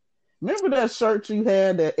 Remember that shirt you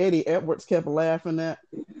had that Eddie Edwards kept laughing at?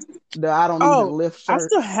 The I don't even lift shirt. I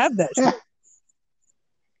still have that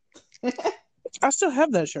shirt. I still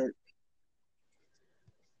have that shirt.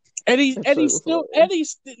 Eddie's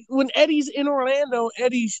when Eddie's in Orlando,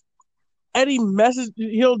 Eddie message,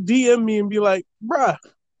 he'll DM me and be like, bruh,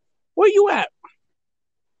 where you at?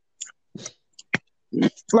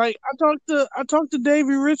 Like I talk to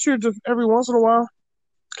Davey Richards every once in a while.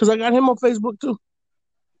 Cause I got him on Facebook too.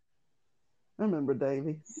 I remember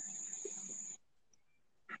Davey.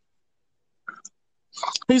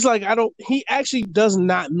 He's like, he actually does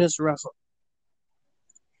not miss wrestling.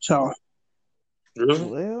 So Really?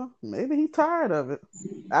 Well, maybe he's tired of it.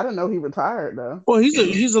 I didn't know he retired though. Well,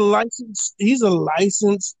 he's a licensed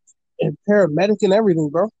and paramedic and everything,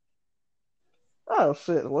 bro. Oh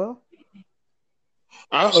shit! Well,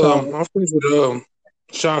 I'm friends with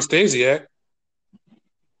Sean Stasiak.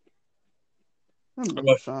 I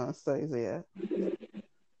remember Sean Stasiak.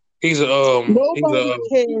 Nobody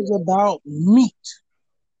cares about meat.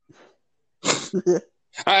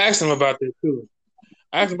 I asked him about that too.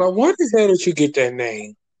 I asked him about where the hell did you get that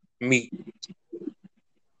name? Meat.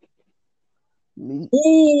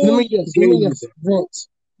 Ooh, let me guess. Vince.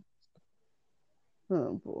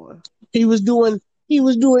 Oh boy. He was doing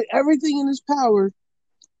everything in his power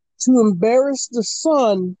to embarrass the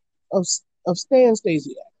son of Stan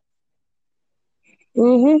Stasiak.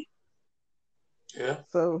 Mm-hmm. Yeah.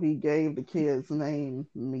 So he gave the kid's name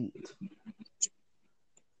Meat.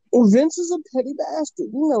 Well, Vince is a petty bastard.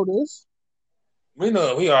 You know this. We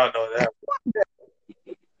all know that.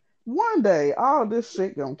 One day, all this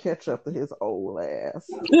shit gonna catch up to his old ass.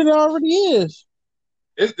 It already is.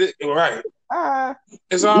 Right.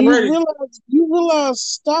 It's already. You realize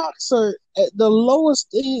stocks are at the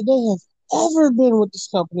lowest they have ever been with this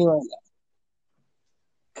company right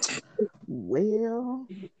now. Well,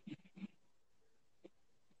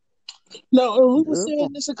 no, and we were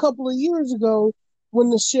saying this a couple of years ago when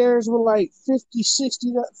the shares were like $50,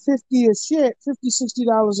 $60 a share, $50,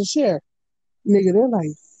 $60 a share. Nigga, they're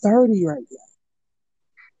like 30 right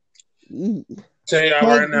now. Tell y'all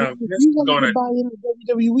right now, if you wanted to buy into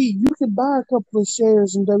WWE, you could buy a couple of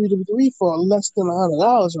shares in WWE for less than $100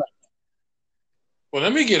 right now. Well,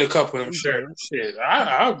 let me get a couple of them shares. Shit,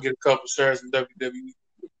 I'll get a couple of shares in WWE.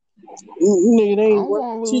 Nigga,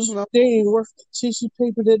 they ain't worth the tissue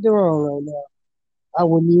paper that they're on right now. I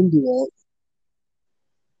wouldn't even do that.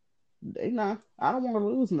 They not. I don't want to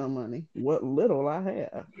lose no money. What little I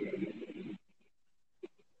have.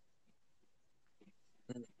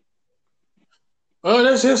 Oh,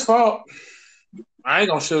 that's his fault. I ain't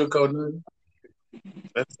gonna sugarcoat nothing.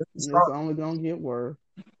 It's only gonna get worse.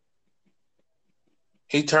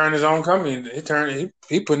 He turned his own company.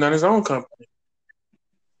 He putting on his own company.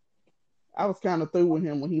 I was kind of through with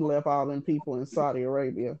him when he left all them people in Saudi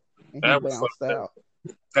Arabia and he bounced out.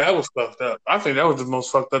 That was fucked up. I think that was the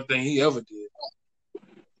most fucked up thing he ever did.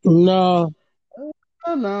 No.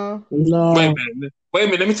 No. Wait a minute.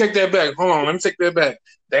 Let me take that back. Hold on. Let me take that back.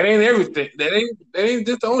 That ain't everything. That ain't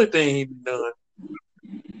just the only thing he done.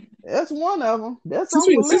 That's one of them. That's since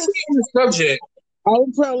on the list. On the subject, I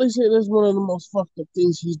would probably say that's one of the most fucked up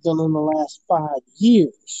things he's done in the last 5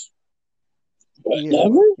 years.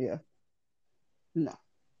 Yeah. No.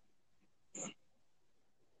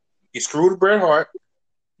 He screwed Bret Hart.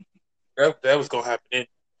 That was gonna happen.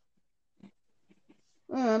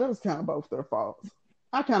 That was kind of both their faults.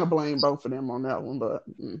 I kind of blame both of them on that one, but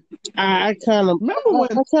I kind of remember when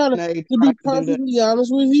to be perfectly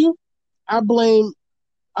honest with you, I blame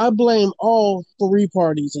all 3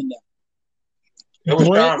 parties in that. It was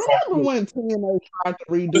remember when TNA tried to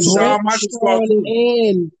redo Shawn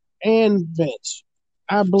Michaels and Vince.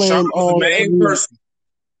 I blame all the main person.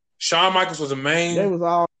 Shawn Michaels was the main. They was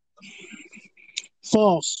all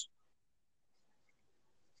false.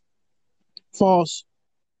 So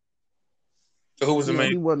who was the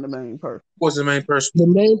main? He wasn't the main person. Who was the main person? The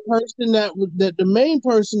main person the main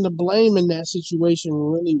person to blame in that situation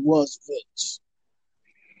really was Vince.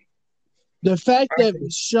 The fact that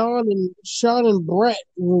Shawn and Bret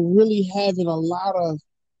were really having a lot of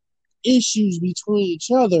issues between each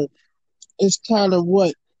other is kind of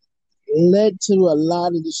what led to a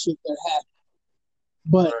lot of the shit that happened.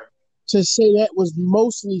 But to say that was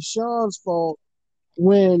mostly Sean's fault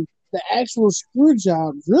when the actual screw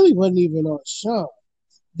job really wasn't even on Sean.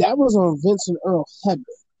 That was on Vincent Earl Hebner.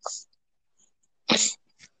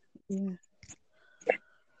 Yeah.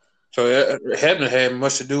 So Hebner had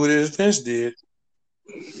much to do with it as Vince did.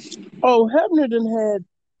 Oh, Hebner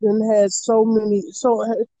done had so many,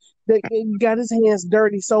 that got his hands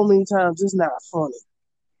dirty so many times. It's not funny.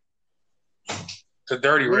 The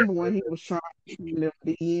dirty Remember record. when he was trying to send them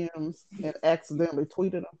DMs and accidentally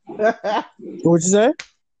tweeted them? What'd you say?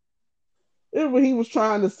 Remember he was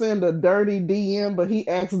trying to send a dirty DM, but he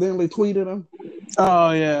accidentally tweeted them?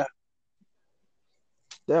 Oh, yeah.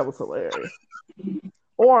 That was hilarious.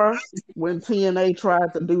 Or when TNA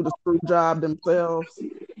tried to do the screw job themselves.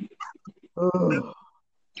 Ugh.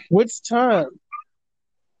 Which time?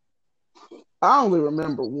 I only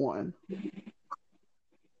remember one.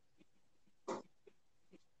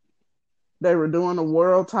 They were doing a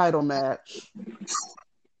world title match.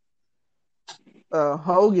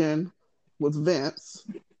 Hogan was Vince.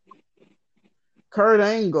 Kurt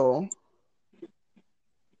Angle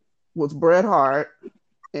was Bret Hart.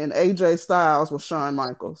 And AJ Styles was Shawn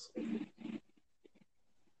Michaels. And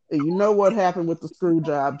you know what happened with the screw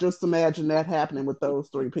job? Just imagine that happening with those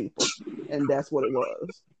three people. And that's what it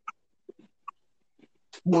was.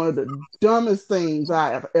 One of the dumbest things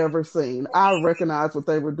I have ever seen. I recognized what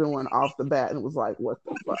they were doing off the bat and was like, what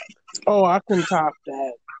the fuck? Oh, I can top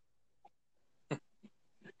that.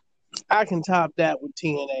 I can top that with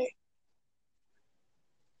TNA.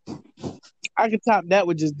 I can top that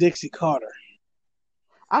with just Dixie Carter.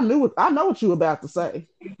 I know what you were about to say.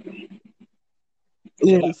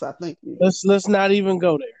 Yeah. At least I think you. Let's not even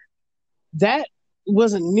go there. That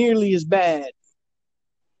wasn't nearly as bad.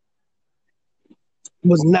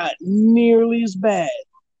 Was not nearly as bad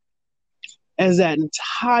as that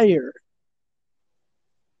entire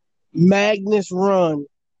Magnus run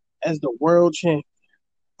as the world champion.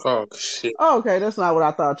 Oh shit! Oh, okay, that's not what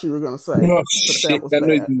I thought you were gonna say. Oh shit! I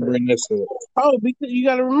know you can bring this up. Oh, because you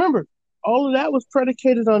got to remember, all of that was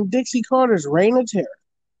predicated on Dixie Carter's reign of terror.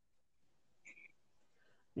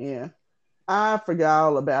 Yeah, I forgot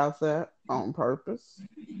all about that on purpose,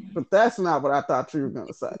 but that's not what I thought you were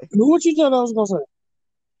gonna say. What you thought I was gonna say?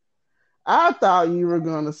 I thought you were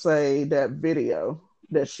gonna say that video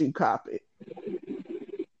that she copied.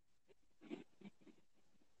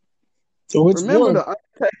 So remember the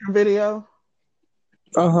Undertaker video?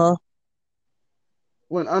 Uh-huh.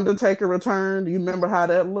 When Undertaker returned, you remember how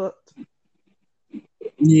that looked?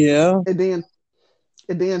 Yeah. And then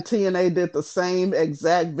TNA did the same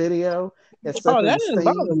exact video. Oh, that didn't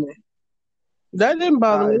bother me. That didn't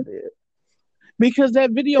bother me. Because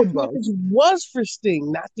that video package was for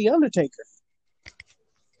Sting, not The Undertaker.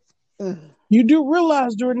 You do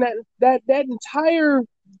realize during that entire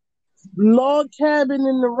log cabin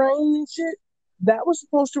in the rain and shit, that was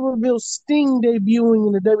supposed to reveal Sting debuting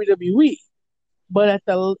in the WWE. But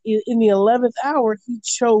in the 11th hour, he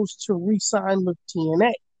chose to re-sign with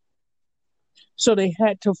TNA. So they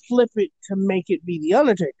had to flip it to make it be The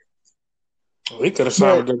Undertaker. He could have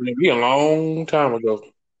signed with WWE a long time ago.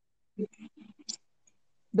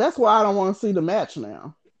 That's why I don't want to see the match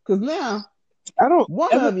now. Because now,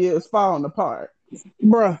 one of you is falling apart.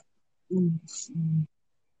 Bruh.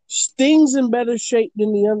 Sting's in better shape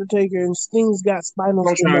than The Undertaker, and Sting's got spinal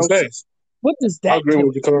stenosis. What does that I agree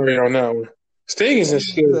with Corey on that one. Sting is in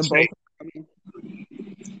shape.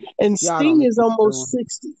 And Sting is almost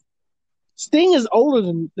 60. Sting is older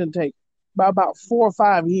than Taker by about 4 or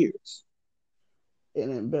 5 years.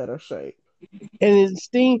 And in better shape. And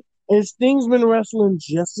Sting's been wrestling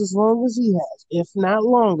just as long as he has, if not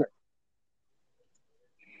longer.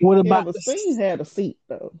 What about but Sting had a seat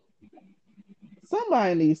though.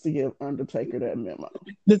 Somebody needs to give Undertaker that memo.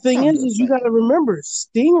 The thing is you got to remember,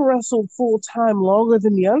 Sting wrestled full time longer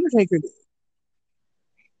than The Undertaker did.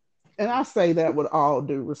 And I say that with all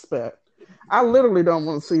due respect. I literally don't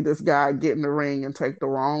want to see this guy get in the ring and take the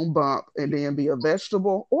wrong bump and then be a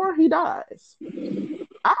vegetable, or he dies. I don't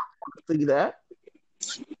want to see that.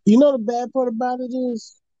 You know the bad part about it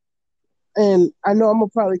is, and I know I'm going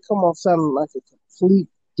to probably come off sounding like a complete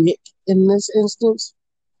dick in this instance,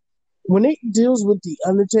 when it deals with The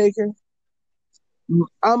Undertaker,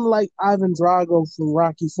 I'm like Ivan Drago from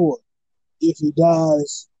Rocky IV. If he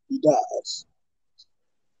dies, he dies.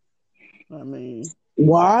 I mean,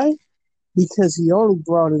 why? Because he only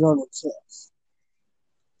brought it on himself.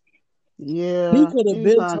 Yeah. He could have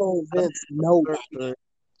been told Vince no.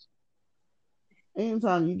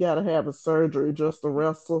 anytime you got to have a surgery just to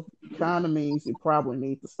wrestle, kind of means you probably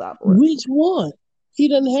need to stop wrestling. Which one? He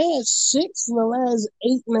done had 6 in the last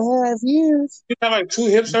 8.5 years. He had like 2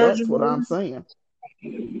 hip surgeries. That's what I'm saying.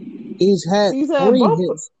 He's had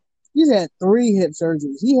both. He's had 3 hip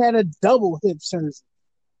surgeries. He had a double hip surgery.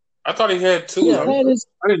 I thought he had 2. Yeah, I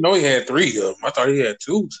didn't know he had 3 of them. I thought he had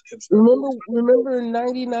 2 hip surgeries. Remember in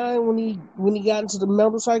 '99 when he got into the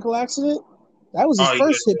motorcycle accident? That was his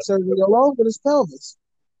first hip surgery, along with his pelvis.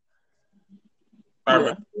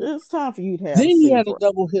 Yeah, it's time for you to have. Then he had a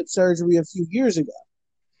double hip surgery a few years ago.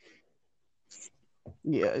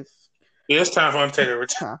 Yeah, it's time for him to take a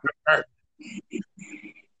retire.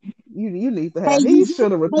 You need to have. He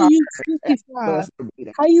should have retired.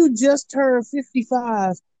 How you just turned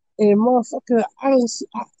 55 and motherfucker?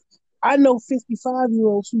 I know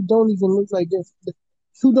 55-year-olds who don't even look like this,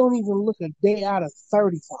 who don't even look a day out of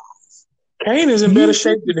 35. Kane is in better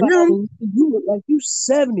shape than him. You look like you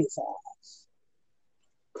 75.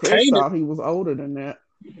 Kane thought he was older than that.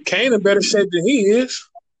 Kane in better shape than he is.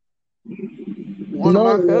 One of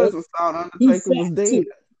my cousins thought Undertaker was dead.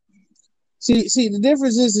 See, the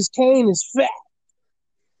difference is Kane is fat.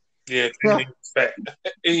 Yeah, Kane is fat.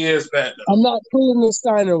 He is fat. Though. I'm not pulling the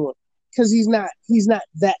Steiner one because he's not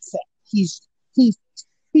that fat. He's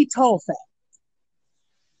tall fat.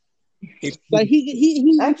 Like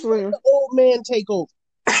he actually let the old man take over.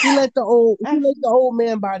 He let the old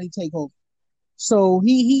man body take over. So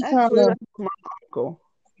he kind of. That was my uncle.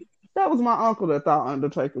 That was my uncle that thought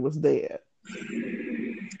Undertaker was dead.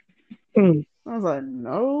 I was like,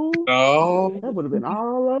 no, that would have been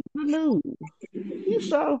all over the news. You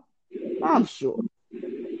sure? I'm sure.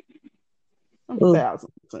 I'm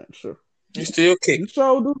 1,000% sure. You still kicking? You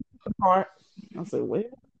sure do the part. I said, well,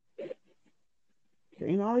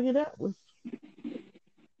 can't argue that with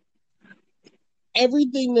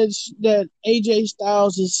everything that AJ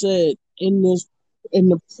Styles has said in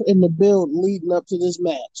the build leading up to this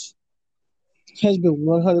match has been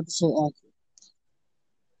 100% accurate.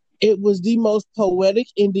 It was the most poetic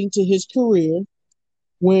ending to his career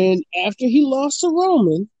when, after he lost to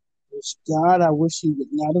Roman, which God, I wish he would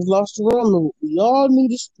not have lost to Roman. We all knew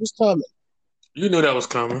this was coming. You knew that was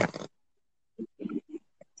coming.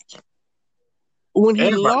 When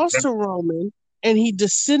he lost to Roman and he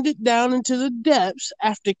descended down into the depths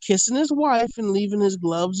after kissing his wife and leaving his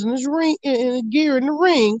gloves and his ring and gear in the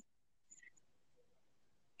ring,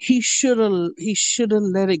 he should have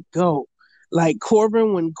let it go. Like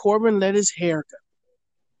Corbin when Corbin let his hair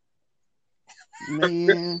go.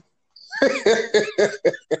 Man.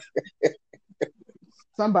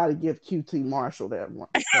 Somebody give QT Marshall that one.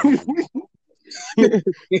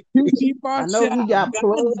 QT Marshall, I know he got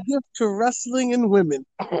plugs to wrestling and women.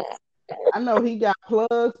 I know he got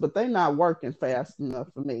plugs, but they not working fast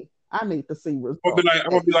enough for me. I need to see results. I'm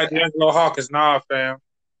gonna be like Angelo Hawkins. Nah, fam.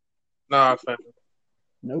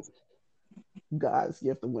 Nope. God's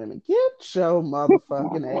gift to women. Get your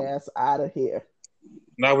motherfucking ass out of here.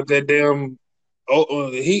 Not with that damn.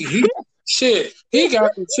 He shit. He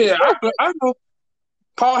got shit. I know.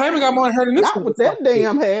 Paul Heyman got more hair than this. Not with that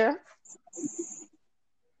damn hair.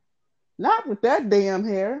 Not with that damn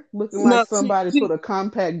hair. Looking like somebody put a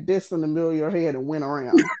compact disc in the middle of your head and went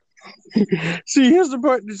around. See, here's the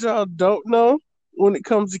part that y'all don't know when it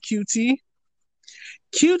comes to QT.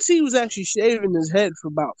 QT was actually shaving his head for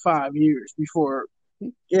about 5 years before,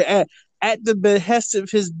 at the behest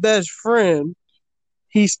of his best friend,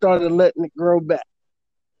 he started letting it grow back.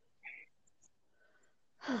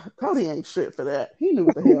 Cody ain't shit for that. He knew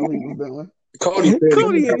what the hell he was doing. Cody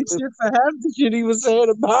ain't shit for half the shit he was saying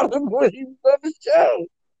about him when he was on the show.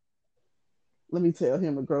 Let me tell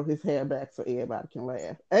him to grow his hair back so everybody can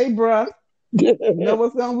laugh. Hey, bro, you know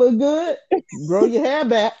what's gonna look good? Grow your hair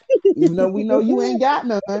back, even though we know you ain't got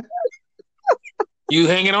none. You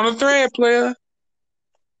hanging on a thread, player.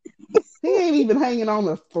 He ain't even hanging on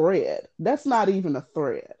a thread. That's not even a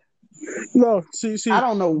thread. No, see, I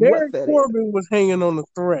don't know Baron what that Corbin is. was hanging on a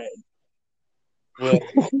thread. Well,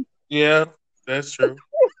 yeah, that's true.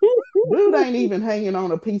 Dude ain't even hanging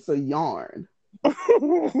on a piece of yarn.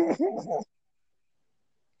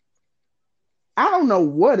 I don't know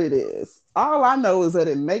what it is. All I know is that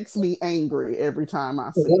it makes me angry every time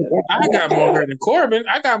I see it. I got more hair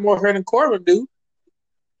than Corbin. Dude.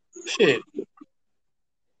 Shit.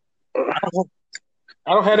 I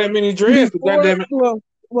don't have that many dreads, but goddamn it.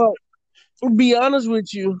 Well, to be honest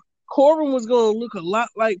with you, Corbin was going to look a lot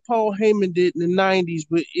like Paul Heyman did in the 90s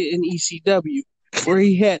in ECW, where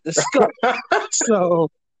he had the skull. So,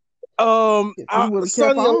 unless you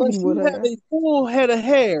had a full head of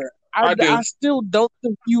hair, I still don't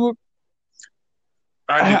think you were.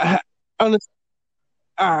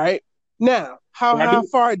 All right. Now, how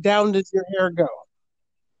far down does your hair go?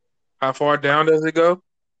 How far down does it go?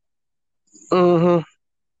 Mm-hmm.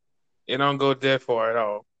 It don't go that far at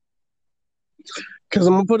all. Because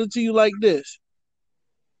I'm gonna put it to you like this: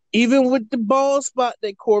 even with the bald spot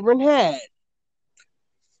that Corbin had,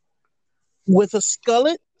 with a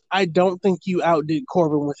skullet, I don't think you outdid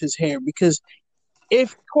Corbin with his hair. Because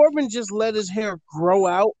if Corbin just let his hair grow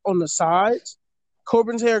out on the sides,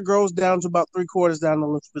 Corbin's hair grows down to about 3/4 down the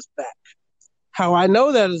length of his back. How I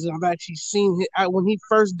know that is I've actually seen when he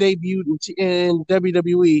first debuted in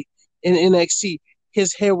WWE in NXT,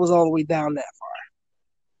 his hair was all the way down that far.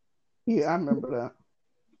 Yeah, I remember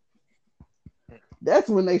that. That's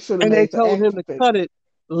when they should have And made they the told him action to figure. cut it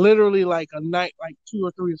literally like a night, like 2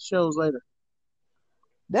 or 3 shows later.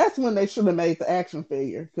 That's when they should have made the action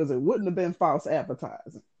figure because it wouldn't have been false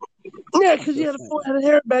advertising. Yeah, because he had a full head of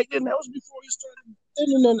hair back then. That was before he started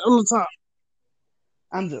thinning on the top.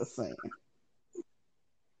 I'm just saying.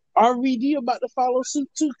 RVD about to follow suit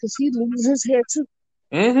too because he loses his hair too.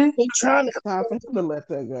 Mm-hmm. They trying to time for him to let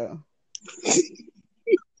that go.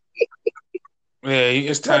 Yeah,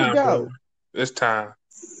 it's time, bro. It's time.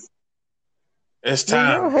 It's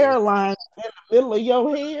time. When your hairline in the middle of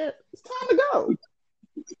your head, it's time to go.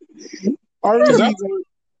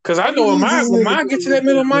 Because I know when mine gets to that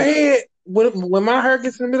middle of my head, when my hair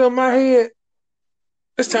gets in the middle of my head,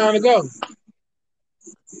 it's time to go. Get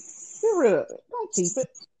rid of it. Don't keep it.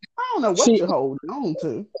 I don't know what you're holding on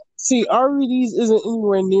to. See, RVD's isn't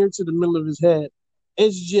anywhere near to the middle of his head.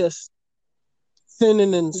 It's just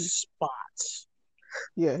thinning in spots.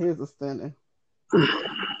 Yeah, here's a thinning.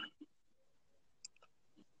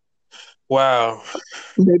 Wow.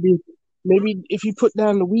 Maybe if you put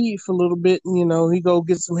down the weed for a little bit, he go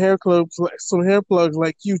get some hair plugs like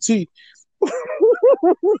QT. He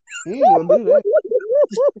ain't gonna do that.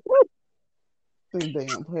 Them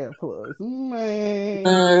damn hair plugs, man.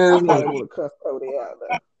 I probably would have cussed Cody out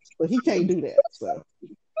though, but he can't do that. So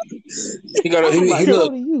he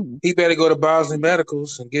better go to Bosley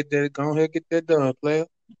Medicals and get that. Go ahead, get that done, player.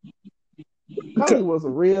 Cody was a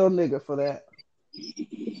real nigga for that.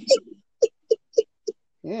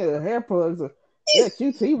 Yeah, the hair plugs are. Yeah,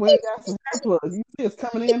 QT went and got some hair plugs. You see, it's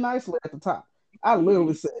coming in nicely at the top. I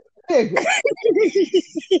literally said, nigga.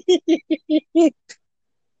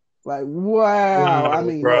 Like, wow. I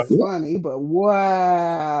mean, bro. That's funny, but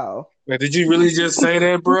wow. Now, did you really just say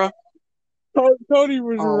that, bro? Cody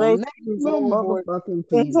was roasting his homeboy.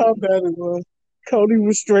 That's how bad it was. Cody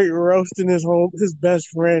was straight roasting his best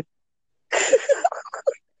friend.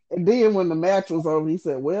 And then when the match was over, he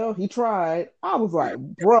said, well, he tried. I was like,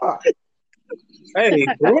 bruh. Hey,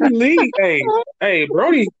 Brody Lee. Hey,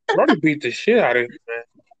 Brody beat the shit out of him, man.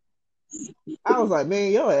 I was like,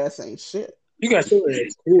 man, your ass ain't shit. You got your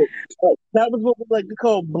ass cool. That was what we like to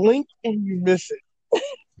call blink and you miss it.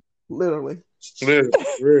 Literally.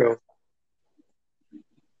 Real.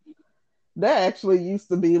 That actually used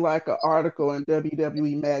to be like an article in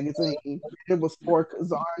WWE magazine. It was for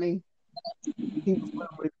Kazarni. He was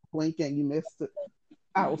literally blinking, you missed it.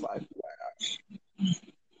 I was like,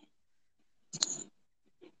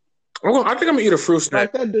 wow. I think I'm gonna eat a fruit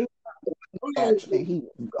snack. Like that dude, actually, he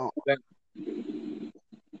was gone.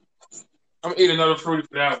 I'm gonna eat another fruity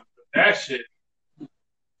for that one. That shit.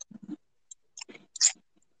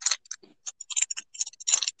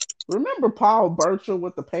 Remember Paul Burchill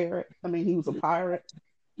with the parrot? I mean, he was a pirate.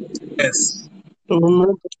 Yes.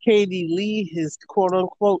 Remember Katie Lee, his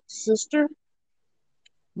quote-unquote sister?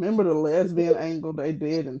 Remember the lesbian angle they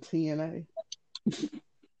did in TNA?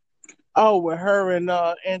 Oh, with her and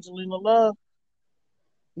Angelina Love?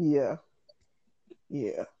 Yeah.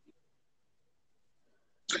 The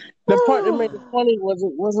part that made it funny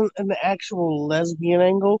wasn't an actual lesbian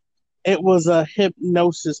angle. It was a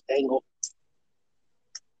hypnosis angle.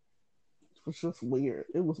 It was just weird.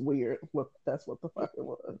 It was weird. That's what the fuck it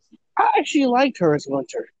was. I actually liked her as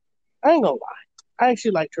Winter. I ain't gonna lie. I actually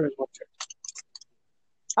liked her as Winter.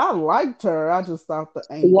 I liked her. I just thought the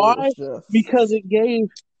angle was just... Because it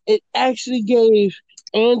actually gave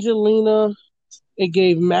Angelina, it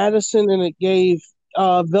gave Madison, and it gave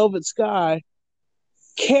Velvet Sky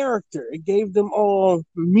character. It gave them all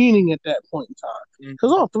meaning at that point in time.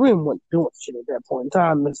 Because all three of them weren't doing shit at that point in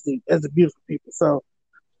time as the beautiful people. So,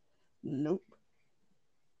 nope.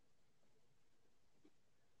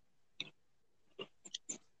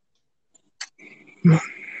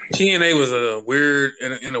 TNA was a weird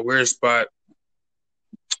in a weird spot.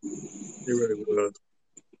 It really was.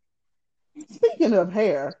 Speaking of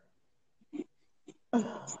hair,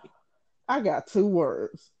 I got 2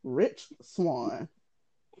 words. Rich Swann.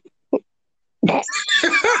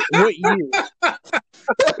 What year?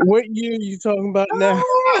 What year are you talking about now?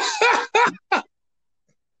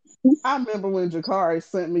 I remember when Jakari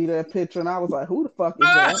sent me that picture, and I was like, "Who the fuck is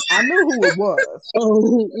that?" I knew who it was.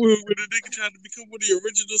 Oh, when the nigga tried to become one of the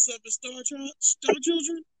original Star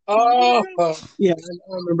Children? Oh, Yeah,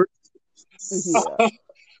 I remember. Yeah.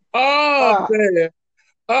 oh Uh, man.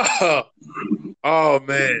 Oh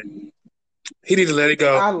man. He need to let it and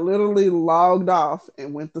go. I literally logged off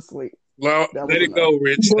and went to sleep. That Let was it enough. go,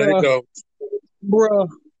 Rich. Let it go. Bruh,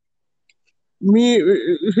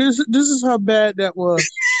 this is how bad that was.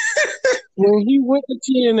 When he went to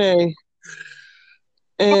TNA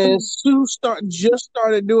and Sue just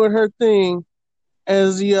started doing her thing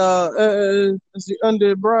as the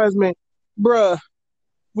under bridesmaid, bruh,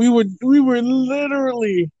 we were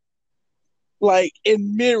literally like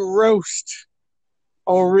in mid roast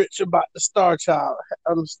on Rich about the Star Child,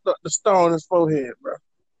 the star on his forehead, bro.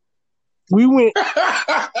 We went,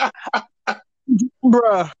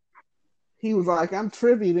 bruh. He was like, "I'm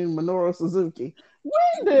tributing Minoru Suzuki."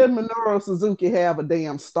 When did Minoru Suzuki have a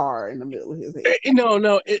damn star in the middle of his head?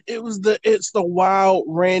 No, it's the wild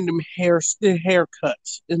random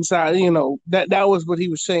haircuts inside. That was what he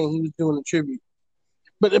was saying. He was doing a tribute.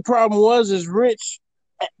 But the problem was, is Rich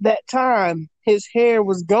at that time his hair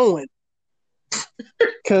was going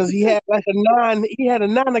because he had like he had a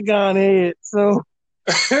nonagon head. So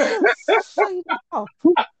Just shave it off.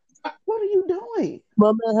 What are you doing?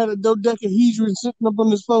 my man had a dodecahedron sitting up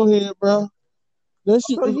on his forehead, bro. That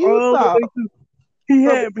shit So was you all the thought way through. He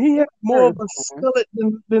had more of a born. skillet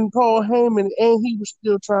than Paul Heyman, and he was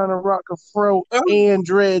still trying to rock a fro and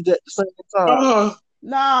dreads at the same time.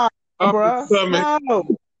 Nah, Oh, my bruh. stomach. No.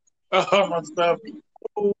 Oh, my stomach.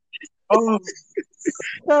 Oh,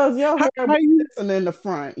 Because your hair How was you? missing in the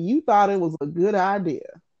front. You thought it was a good idea.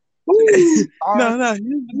 No.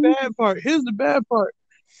 Here's the bad part.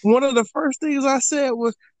 One of the first things I said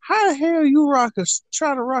was, "How the hell you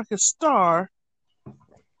try to rock a star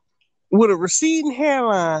with a receding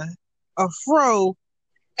hairline, a fro,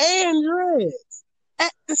 and dreads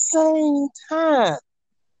at the same time,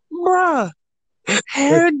 bruh?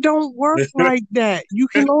 Hair don't work like that. You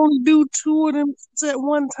can only do two of them at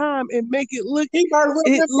one time and make it look he might as well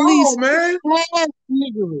at went least bald, man. half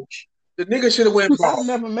niggerish." The nigga should have went I've bald.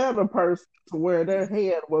 never met a person where their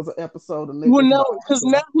head was an episode of Well, Niggas no, Ball. because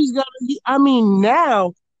now he's got. I mean,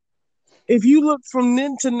 now if you look from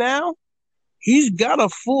then to now, he's got a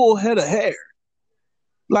full head of hair.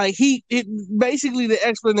 Like basically the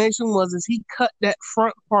explanation was is he cut that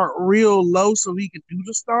front part real low so he could do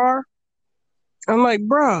the star. I'm like,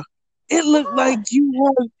 bruh, it looked like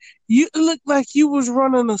it looked like you was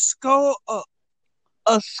running a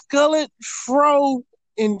skullet fro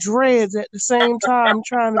and dreads at the same time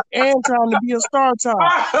trying to be a star child.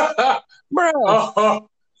 Bruh, Oh,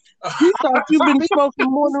 you thought you been smoking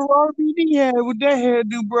more than RBD had with that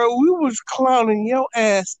hairdo, bro. We was clowning your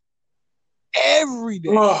ass every day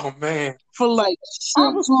oh man. for like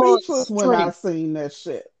I 6 was months speechless when I straight. seen that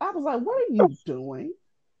shit. I was like, what are you doing?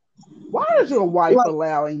 Why is your wife Like,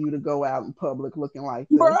 allowing you to go out in public looking like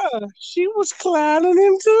this? bruh, she was clowning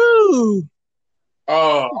him too.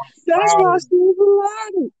 Oh, That's why she was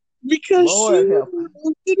allowed, because she Lord help her.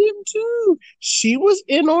 roasted him too. She was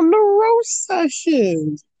in on the roast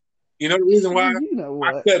sessions. you know the reason why You know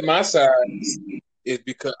I what? cut my sides is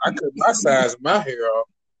because I cut my sides of my hair off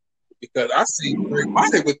because I see Bray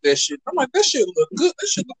Wyatt with that shit. I'm like, that shit look good. That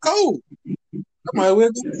shit look cold. I'm like, well,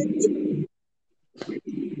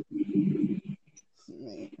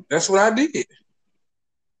 Man, that's what I did.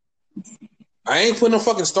 I ain't putting no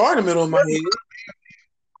fucking star in the middle of my head.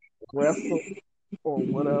 wrestle or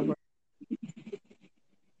whatever.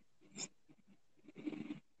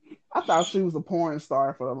 I thought she was a porn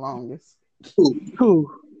star for the longest.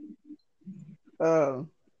 Who?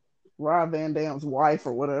 Rob Van Dam's wife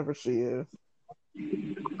or whatever she is.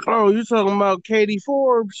 Oh, you talking about Katie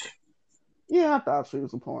Forbes? Yeah, I thought she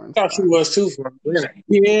was a porn I thought she star. was too for a minute.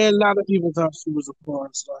 Yeah, a lot of people thought she was a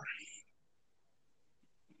porn star.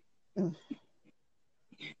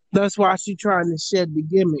 That's why she trying to shed the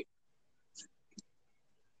gimmick.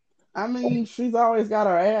 I mean, she's always got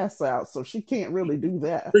her ass out, so she can't really do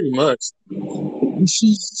that. Pretty much.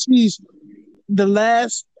 She's the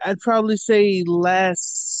last, I'd probably say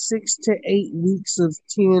last 6 to 8 weeks of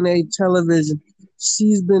TNA television,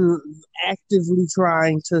 she's been actively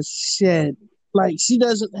trying to shed. Like, she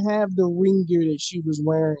doesn't have the ring gear that she was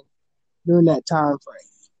wearing during that time frame.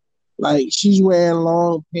 Like, she's wearing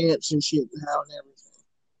long pants and shit now and everything.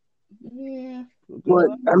 Yeah. But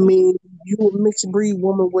I mean, you a mixed breed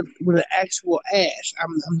woman with an actual ass.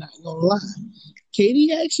 I'm not gonna lie.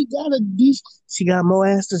 Katie actually got a decent. She got more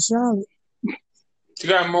ass than Charlotte. She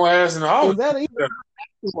got more ass than all. Is that even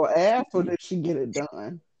for ass, or did she get it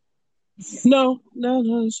done? No,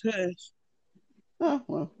 it's ass. Oh,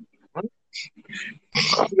 well.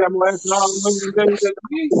 She got more ass than all the women.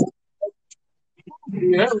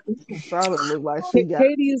 Yeah. Charlotte looked like she got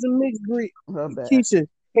Katie is a mixed breed. her back. Keisha,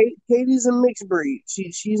 Katie's a mixed breed.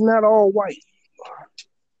 She's not all white.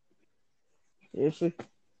 Is she?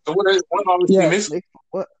 So what all Yeah. mixed?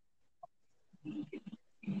 What?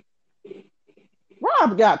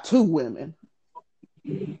 Rob got 2 women.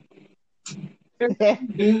 I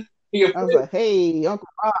was like, hey, Uncle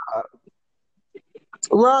Rob.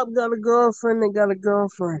 Rob got a girlfriend and got a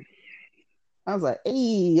girlfriend. I was like,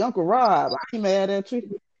 hey, Uncle Rob, I ain't mad at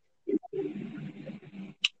you.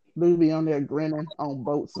 Dude be on there grinning on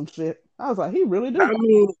boats and shit. I was like, he really do. I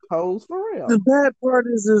mean, pose for real. The bad part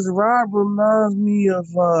is Rob reminds me of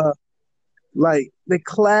like the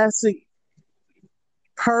classic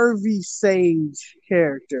pervy sage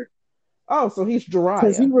character. Oh, so he's Jiraiya.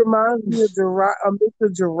 Because he reminds me of Mr.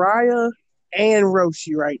 Jiraiya and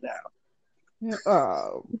Roshi right now. Yeah.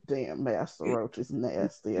 Oh, damn, Master Roach is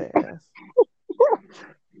nasty ass.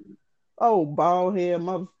 Oh, bald head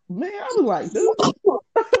mother. Man, I was like,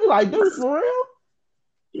 dude, for real?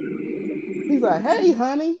 He's like, hey,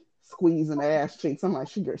 honey. Squeezing ass cheeks. I'm like,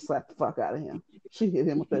 she just slapped the fuck out of him. She hit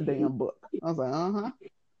him with that damn book. I was like, uh-huh.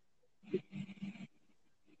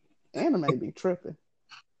 Anime be tripping.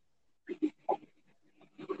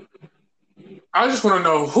 I just want to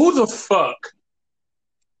know who the fuck.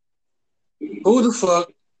 I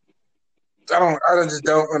just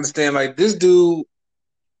don't understand. Like, this dude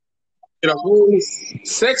did a whole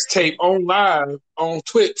sex tape on live on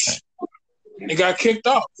Twitch and got kicked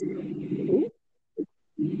off. Who?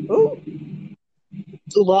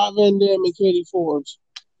 Rob Van Dam and Katie Forbes.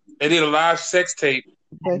 They did a live sex tape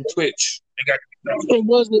on Twitch. They got kicked off. It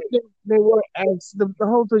wasn't. They weren't. The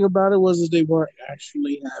whole thing about it was they weren't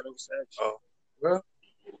actually having sex. Oh, well.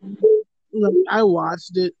 I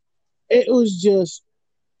watched it. It was just,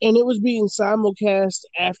 and it was being simulcast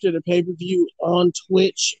after the pay-per-view on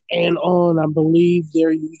Twitch and on, I believe,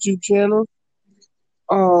 their YouTube channel.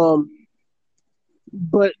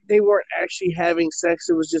 But they weren't actually having sex.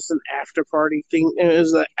 It was just an after party thing. It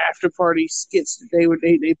was an after party skits that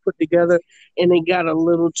they put together, and they got a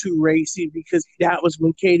little too racy because that was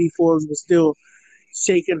when Katie Forbes was still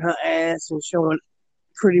shaking her ass and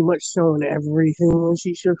pretty much showing everything when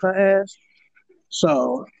she shook her ass.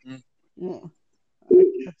 So,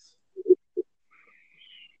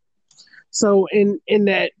 so in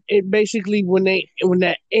that, it basically when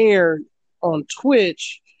that aired on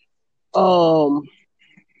Twitch,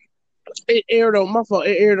 it aired on my fault.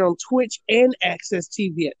 It aired on Twitch and Access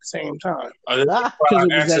TV at the same time.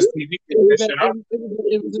 Because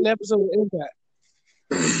it was an episode of Impact.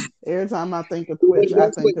 Every time I think of Twitch,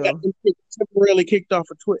 I think of temporarily kicked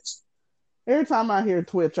off of Twitch. Every time I hear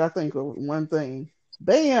Twitch, I think of one thing.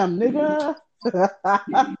 Bam, nigga.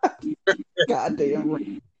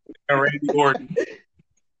 Goddamn. Randy Orton.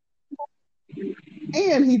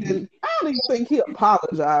 And he didn't. I don't even think he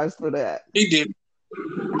apologized for that. He did.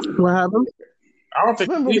 What happened? I don't think.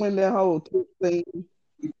 Remember when that whole thing?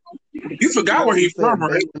 You forgot where he's from,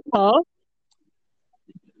 right? Huh?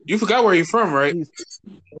 You forgot where he's from, right?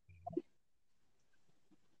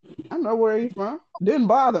 I know where he's from. Didn't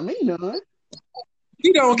bother me none.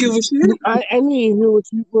 He don't give a shit. I need to hear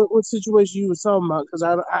what situation you were talking about because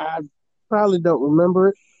I probably don't remember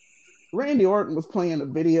it. Randy Orton was playing a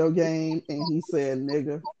video game and he said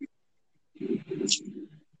nigga.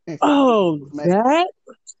 Oh, that?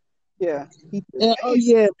 Yeah.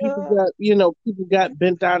 Yeah, people got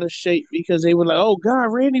bent out of shape because they were like, oh God,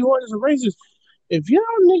 Randy Orton's a racist. If y'all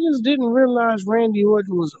niggas didn't realize Randy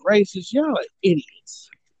Orton was a racist, y'all are idiots.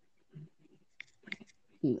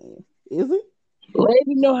 Man, is he?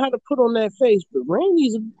 Randy know how to put on that face, but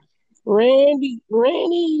Randy's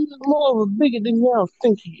more of a bigot than y'all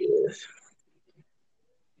think he is.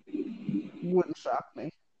 Wouldn't shock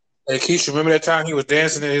me. Hey, Keisha, remember that time he was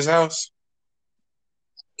dancing in his house?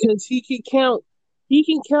 Because he can count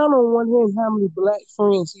on one hand how many black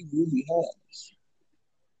friends he really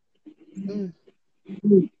has.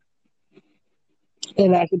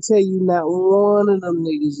 And I can tell you, not one of them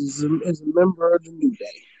niggas is a member of the New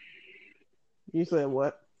Day. You said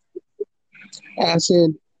what? I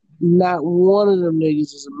said, not one of them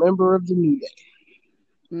niggas is a member of the New Day.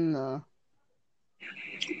 No.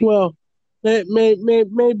 Well, that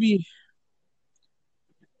maybe.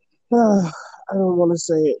 I don't want to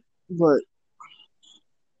say it, but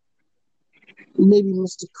maybe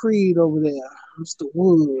Mr. Creed over there, Mr.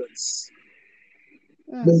 Woods,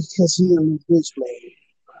 because he a bitch man.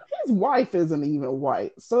 his wife isn't even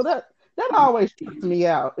white, so that always trips me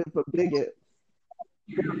out. If a bigot,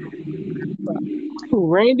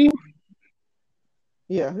 Randy,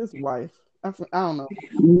 yeah, his wife. I don't know.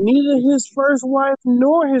 neither his first wife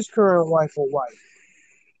nor his current wife are white.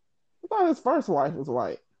 I thought his first wife was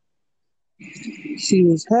white. She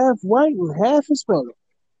was half white and half Hispanic.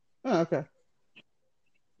 Oh, okay.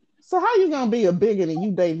 So how you gonna be a bigot and you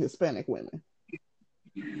date Hispanic women?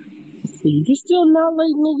 You can still not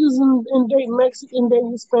like niggas and date Mexican, date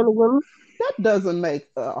Hispanic women. That doesn't make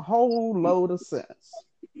a whole load of sense.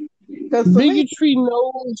 Because to me, Bigotry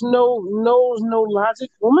knows no logic,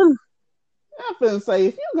 woman. I'm finna say,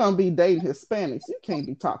 if you're gonna be dating Hispanics, you can't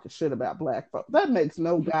be talking shit about black folks. That makes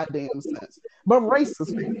no goddamn sense. But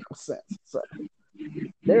racists make no sense. So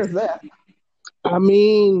there's that. I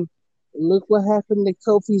mean, look what happened to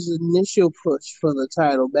Kofi's initial push for the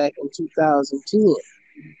title back in 2010.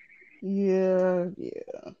 Yeah.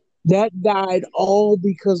 That died all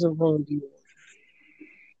because of Randy Orton.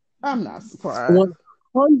 I'm not surprised.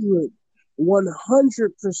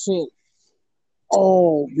 100%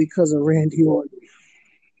 all because of Randy Orton.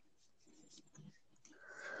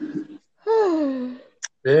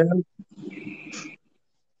 Yeah.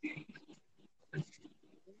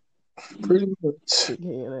 Pretty much. Big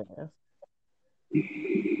head ass.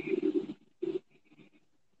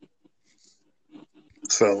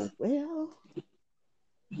 So, well,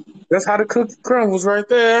 that's how the cookie crumbles right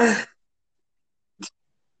there.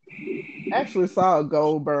 Actually saw a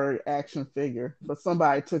Goldberg action figure, but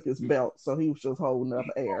somebody took his belt, so he was just holding up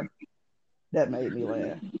air. That made me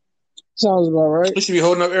laugh. Sounds about right. We should be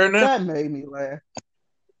holding up air now. That made me laugh.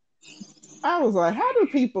 I was like, how do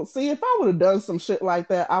people see? If I would have done some shit like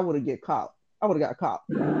that, I would have got caught. How the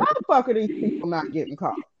fuck are these people not getting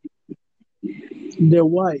caught? They're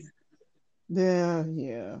white. Yeah.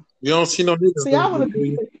 You don't see no niggas. See, I would have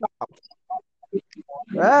been pissed off.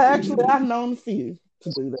 Actually, I've known a few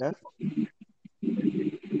to do that.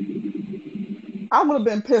 I would have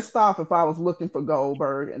been pissed off if I was looking for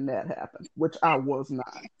Goldberg and that happened, which I was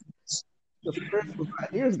not. Because Chris was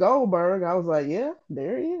like, here's Goldberg. I was like, yeah,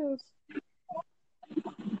 there he is.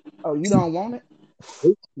 Oh, you don't want it?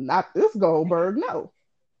 Not this Goldberg, no.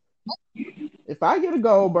 If I get a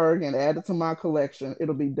Goldberg and add it to my collection,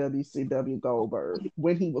 it'll be WCW Goldberg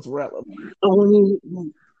when he was relevant.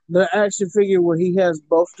 The action figure where he has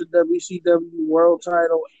both the WCW World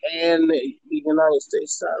Title and the United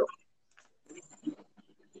States title.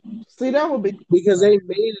 See, that would be because they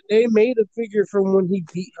made a figure from when he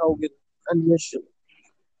beat Hogan initially.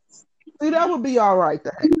 See, that would be all right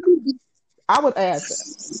to have. I would add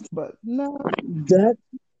that, but no. That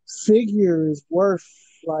figure is worth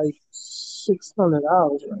like $600 right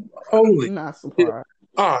now. Holy, not surprised.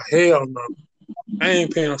 Oh hell no! I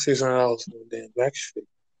ain't paying no $600 for a damn black shit.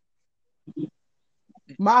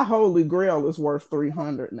 My Holy Grail is worth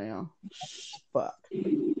 $300 now. Fuck.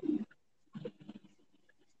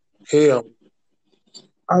 Hell.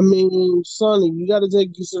 I mean, Sonny, you got to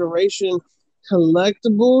take consideration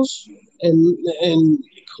collectibles and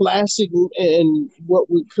classic and what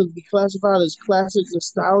could be classified as classic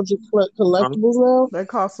nostalgic collectibles now. That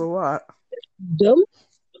costs a lot. Them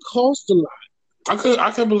cost a lot. I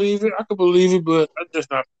could believe it. I could believe it, but I'm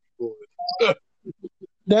just not for it.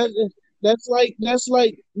 That's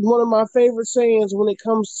like one of my favorite sayings when it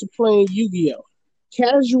comes to playing Yu-Gi-Oh.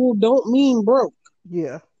 Casual don't mean broke.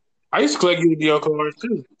 Yeah. I used to collect Yu-Gi-Oh cards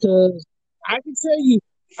too. Because I can tell you,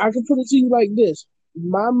 I can put it to you like this: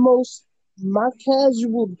 my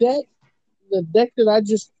casual deck, the deck that I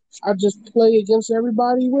just play against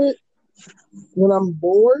everybody with when I'm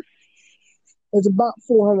bored, is about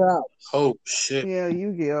 $400. Oh shit! Yeah,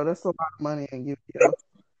 Yu-Gi-Oh, that's a lot of money in Yu-Gi-Oh.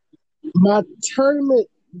 My tournament,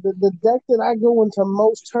 the deck that I go into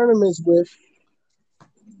most tournaments with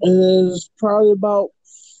is probably about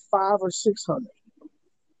 $500 or $600.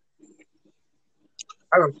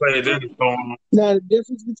 I haven't played that so long. Now the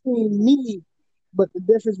difference between me and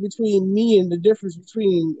the difference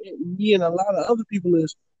between me and a lot of other people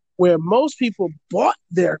is where most people bought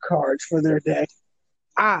their cards for their deck,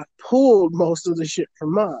 I pulled most of the shit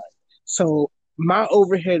from mine. So my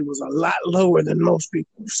overhead was a lot lower than most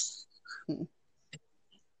people's.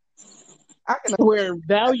 Where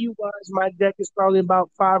value wise, my deck is probably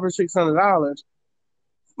about $500 or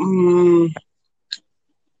 $600.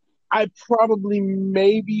 I probably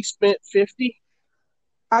maybe spent $50.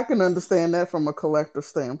 I can understand that from a collector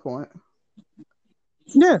standpoint.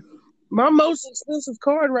 Yeah. My most expensive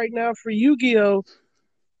card right now for Yu-Gi-Oh!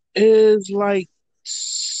 Is like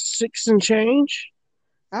 $6 and change.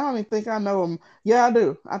 I don't even think I know him. Yeah, I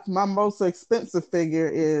do. My most expensive figure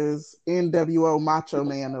is NWO Macho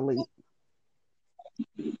Man Elite.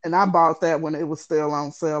 And I bought that when it was still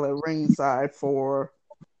on sale at Ringside for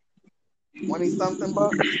 20 something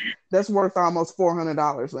bucks. That's worth almost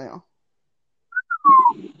 $400 now.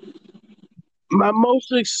 My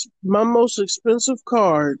most expensive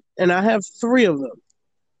card, and I have 3 of them,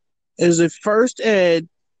 is a first ed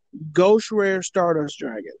Ghost Rare Stardust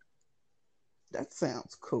Dragon. That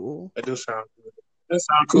sounds cool. That do sound good. That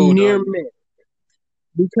sound cool, Near though. mint.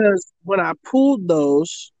 Because when I pulled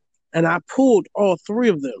those, and I pulled all 3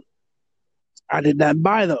 of them, I did not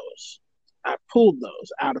buy those. I pulled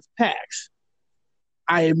those out of packs.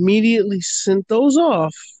 I immediately sent those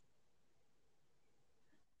off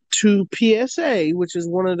to PSA, which is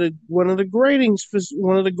one of the grading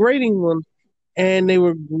ones, and they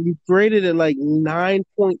were graded at like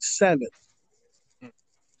 9.7.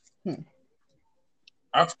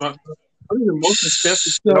 I think the most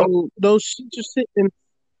expensive. So those shits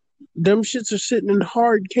are sitting in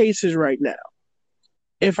hard cases right now.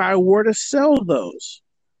 If I were to sell those,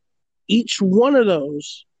 each one of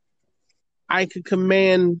those, I could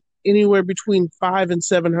command anywhere between $500 and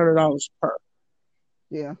 $700 per.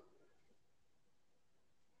 Yeah.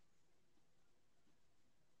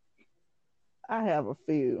 I have a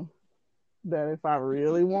few that if I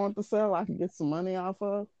really want to sell, I can get some money off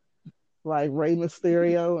of. Like Rey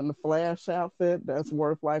Mysterio and the Flash outfit, that's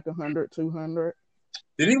worth like $100, $200.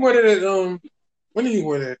 Did he wear that at, when did he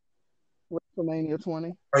wear that? WrestleMania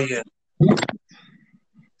 20. Oh, yeah.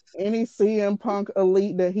 Any CM Punk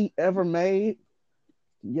Elite that he ever made,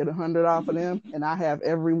 get $100 off of them. And I have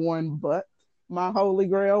every one but my Holy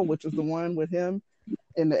Grail, which is the one with him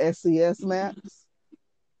in the SCS maps.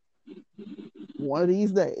 One of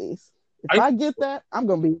these days. If I get that, I'm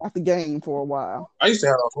going to be at the game for a while. I used to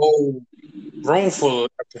have a whole room full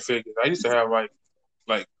of action figures. I used to have like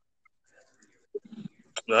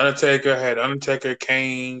The Undertaker, had Undertaker,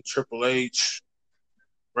 Kane, Triple H,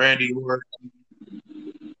 Randy Orton.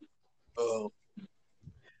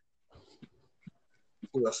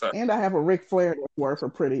 Who else? And I have a Ric Flair that's worth a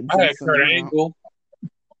pretty I had decent Kurt amount. Angle.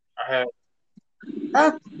 I had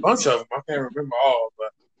a bunch of them. I can't remember all,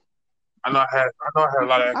 but I know I had a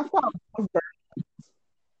lot of.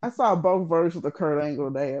 I saw both versions of Kurt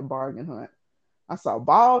Angle today at Bargain Hunt. I saw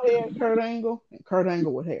bald head Kurt Angle and Kurt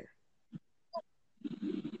Angle with hair.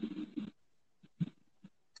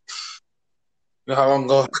 You know how long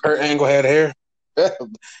ago Kurt Angle had hair?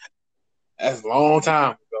 That's a long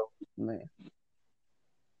time ago. Man.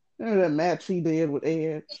 Remember that match he did with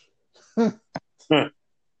Edge?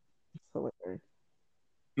 Hilarious.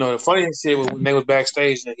 No, the funniest shit was when they was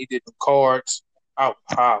backstage and he did the cards. I was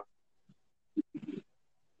hot.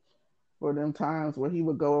 For them times where he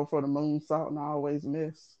would go for the moonsault and always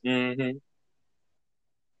miss. Mm-hmm.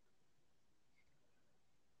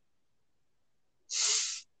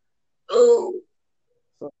 Oh.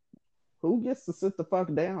 So, who gets to sit the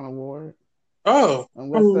fuck down award? Oh.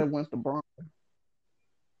 Unless that went to Braun.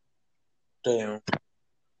 Damn.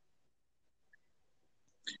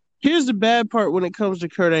 Here's the bad part when it comes to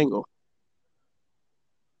Kurt Angle.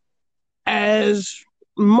 As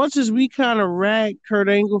much as we kind of rag Kurt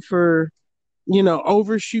Angle for,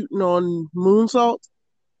 overshooting on moonsaults,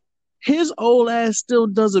 his old ass still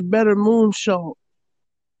does a better moonsault,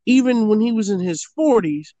 even when he was in his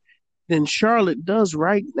 40s, than Charlotte does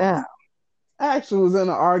right now. I actually was in an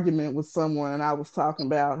argument with someone and I was talking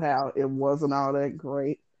about how it wasn't all that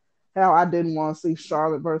great. How I didn't want to see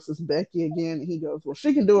Charlotte versus Becky again. And he goes, well,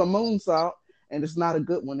 she can do a moonsault and it's not a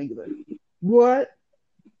good one either. What?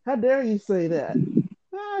 How dare you say that?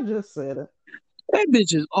 I just said it. That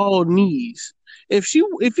bitch is all knees. If you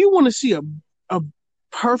want to see a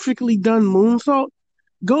perfectly done moonsault,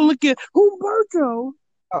 go look at Humberto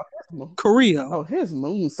Carrillo. Oh, his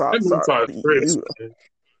moonsault. His moonsault is crisp.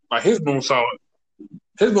 Like his moonsault,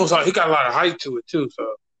 he got a lot of height to it too,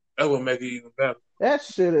 so that would make it even better. That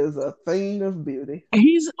shit is a thing of beauty.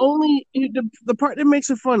 He's only the part that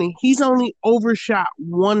makes it funny. He's only overshot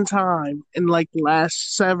one time in like the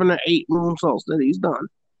last 7 or 8 moonsaults that he's done.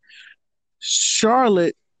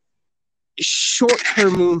 Charlotte short her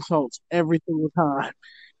moonsaults every single time,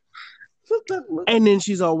 and then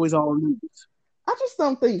she's always all knees. I just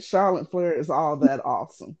don't think Charlotte Flair is all that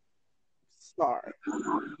awesome. Sorry,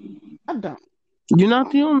 I don't. You're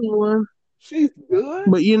not the only one. She's good.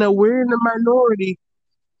 But, we're in the minority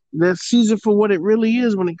that sees it for what it really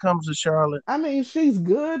is when it comes to Charlotte. I mean, she's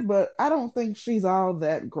good, but I don't think she's all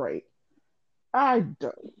that great. I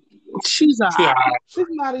don't. She's not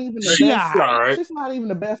even the best. Right. She's not even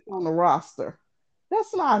the best on the roster.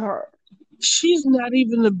 That's not her. She's not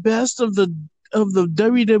even the best of the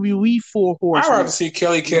WWE four I'd horsemen. rather see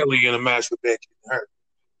Kelly Kelly in a match with Becky than her.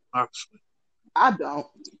 Honestly, I don't.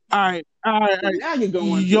 All right. Now you're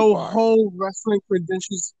going too Your far. whole wrestling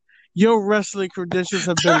credentials,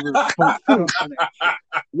 have been revoked.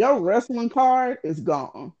 Your wrestling card is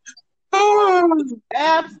gone.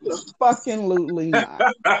 Absolutely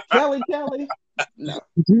not. Kelly, no,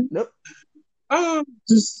 nope.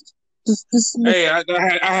 Just hey, I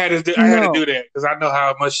had to do that because I know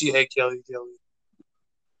how much she hate Kelly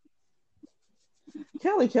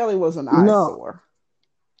Kelly. Kelly was an eyesore.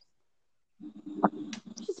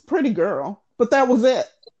 She's a pretty girl, but that was it.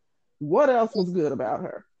 What else was good about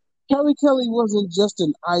her? Kelly wasn't just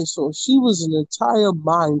an eyesore. She was an entire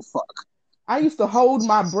mind fuck. I used to hold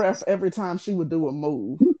my breath every time she would do a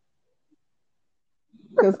move.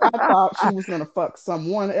 Because I thought she was going to fuck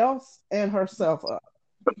someone else and herself up.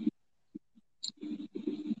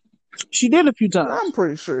 She did a few times. I'm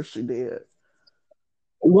pretty sure she did.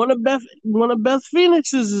 One of Beth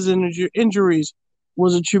Phoenix's injuries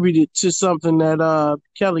was attributed to something that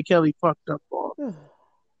Kelly fucked up on.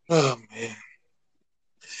 Oh man,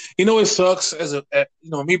 you know it sucks as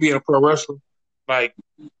me being a pro wrestler. Like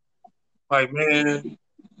man,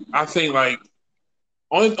 I think like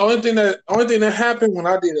only thing that happened when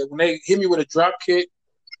I did it when they hit me with a drop kick,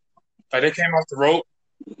 like they came off the rope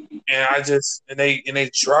and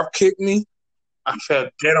they drop kicked me. I fell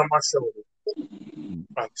dead on my shoulder.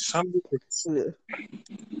 Like something.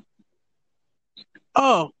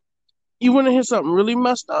 Oh, you want to hear something really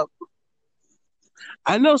messed up?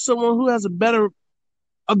 I know someone who has a better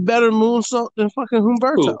moonsault than fucking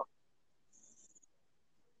Humberto. Ooh.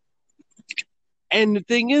 And the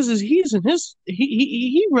thing is he's in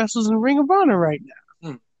he wrestles in Ring of Honor right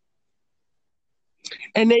now.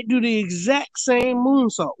 And they do the exact same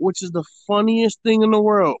moonsault, which is the funniest thing in the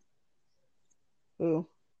world. Who?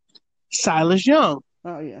 Silas Young.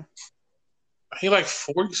 Oh yeah. He like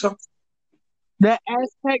 40 something. That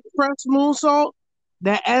Aztec press moonsault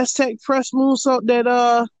that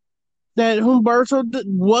Humberto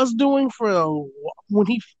was doing for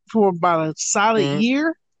about a solid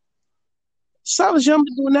year. Silas Young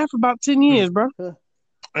been doing that for about 10 years, bro.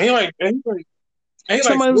 Somebody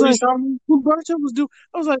was like, Humberto was doing.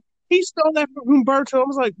 I was like, he stole that from Humberto. I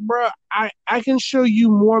was like, bro, I can show you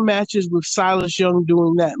more matches with Silas Young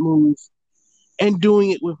doing that move and doing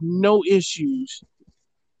it with no issues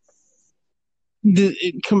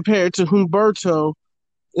compared to Humberto.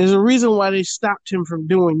 There's a reason why they stopped him from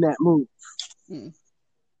doing that move.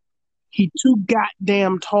 He too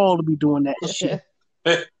goddamn tall to be doing that shit.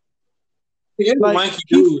 Like,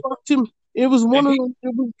 he fucked him. It was one of them.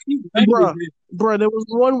 Bruh, there was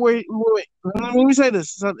one where. Wait, let me say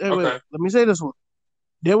this. Okay. Let me say this one.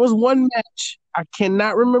 There was one match, I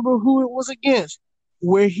cannot remember who it was against,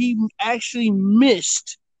 where he actually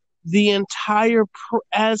missed the entire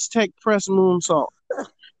Aztec press moonsault.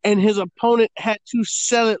 And his opponent had to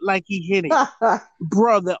sell it like he hit it.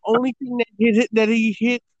 Bruh, the only thing that he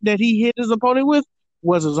hit his opponent with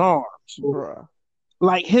was his arms. Bruh.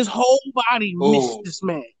 Like, his whole body missed this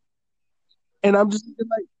man. And I'm just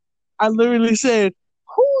like, I literally said,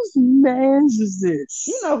 whose man's is this?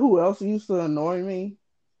 You know who else used to annoy me?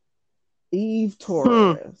 Eve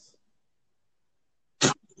Torres.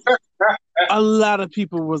 A lot of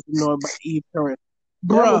people was annoyed by Eve Torres.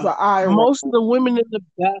 Bruh, most of the women in the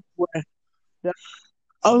back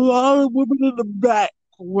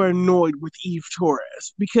were annoyed with Eve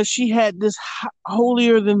Torres because she had this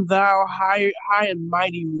holier than thou, high and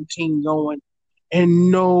mighty routine going, and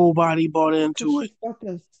nobody bought into it.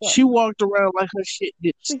 She walked around like her shit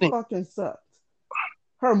didn't stink. She fucking sucked.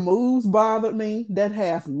 Her moves bothered me. That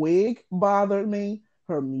half wig bothered me.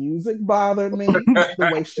 Her music bothered me. The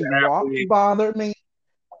way she walked bothered me.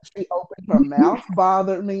 She opened her mouth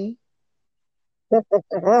bothered me.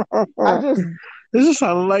 This just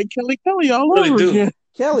sounded like Kelly all over again.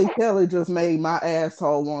 Kelly just made my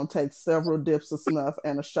asshole want to take several dips of snuff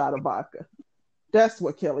and a shot of vodka. That's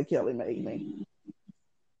what Kelly made me.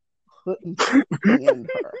 Couldn't stand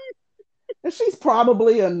her. And she's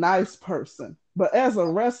probably a nice person. But as a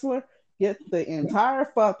wrestler, get the entire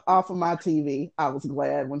fuck off of my TV. I was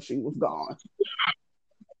glad when she was gone.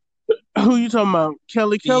 Who you talking about?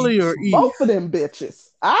 Kelly or Eve? Both of them bitches.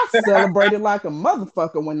 I celebrated like a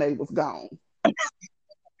motherfucker when they was gone.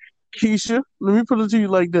 Keisha, let me put it to you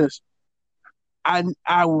like this. I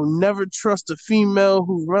will never trust a female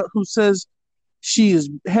who says she's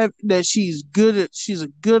a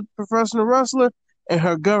good professional wrestler and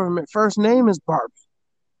her government first name is Barbie.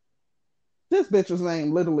 This bitch's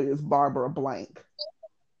name literally is Barbara Blank.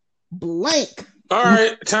 Blank All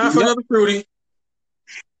right, time for another fruity.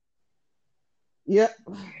 Yep.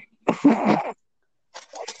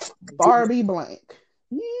 Barbie blank.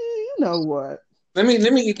 You know what? Let me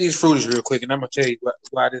eat these fruities real quick, and I'm gonna tell you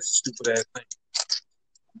why this is a stupid ass thing.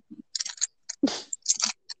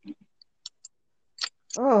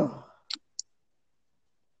 Oh.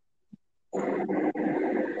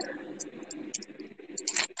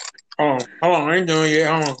 Hold on, I ain't doing it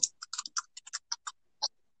yet. Hold on.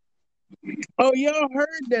 Oh, y'all heard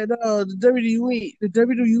that the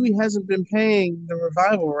WWE hasn't been paying the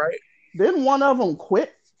Revival, right? Didn't one of them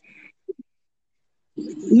quit?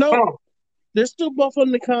 No, they're still both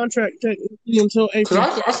on the contract technically until April.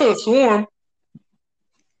 Cause I could have sworn.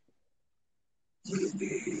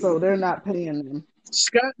 So they're not paying them.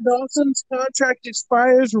 Scott Dawson's contract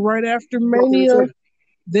expires right after Mania.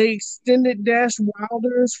 They extended Dash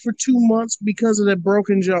Wilder's for 2 months because of that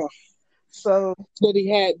broken jaw. So that he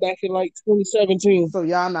had back in like 2017. So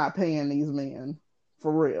y'all not paying these men for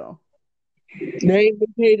real? They ain't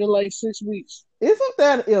been paid in like 6 weeks. Isn't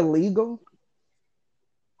that illegal?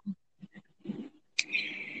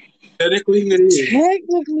 Technically, it is.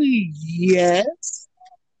 Technically, yes.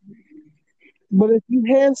 But if you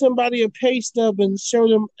hand somebody a pay stub and show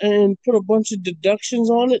them and put a bunch of deductions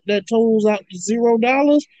on it that totals out to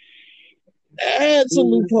 $0, that's a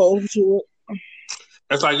loophole to it.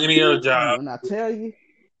 That's like any other job. When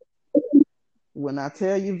I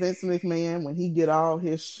tell you, Vince McMahon, when he get all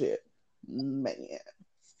his shit, man,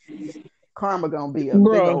 karma gonna be a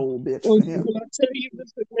big old bitch for him. When I tell you,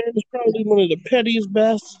 Vince McMahon is probably one of the pettiest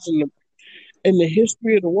bastards in the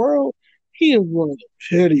history of the world. He is one of the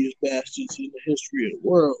pettiest bastards in the history of the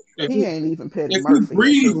world. He ain't even Petty if Murphy. You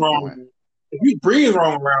breathe wrong, if you breathe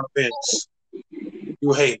wrong around Vince,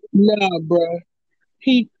 you hate it. Nah, bro.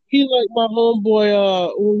 He like my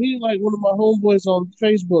homeboy. He like one of my homeboys on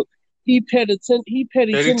Facebook. He petty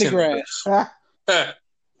Tendergrass.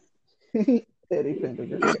 Petty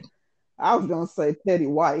Pendergrass. I was gonna say Petty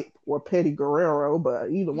White or Petty Guerrero, but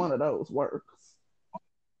either one of those works.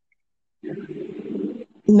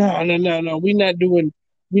 No. We're not doing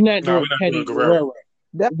Petty Guerrero.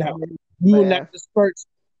 No. We will not disperse.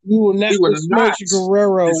 We will not besmirch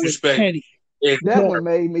Guerrero with Petty. That one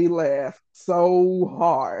made me laugh so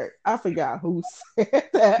hard. I forgot who said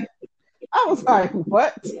that. I was like,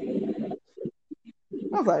 what? I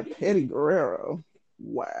was like, Petty Guerrero.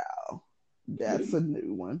 Wow. That's a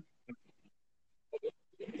new one.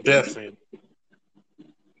 Definitely.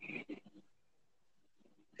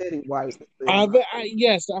 Petty White.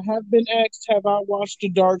 Yes, I have been asked, have I watched The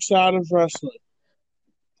Dark Side of Wrestling?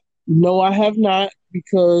 No, I have not,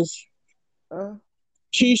 because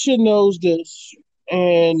Keisha knows this,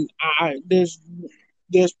 and there's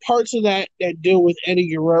parts of that deal with Eddie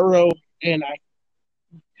Guerrero, and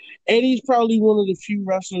Eddie's probably one of the few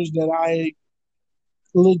wrestlers that I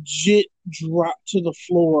legit dropped to the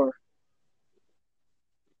floor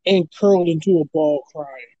and curled into a ball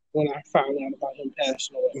crying when I found out about him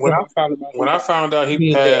passing away. When I found out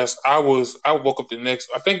he passed, I woke up the next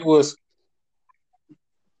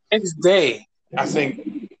day. I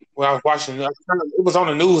think when I was watching it was on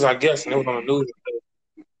the news, I guess, and it was on the news.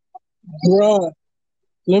 Bruh,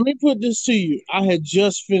 let me put this to you. I had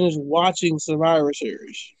just finished watching Survivor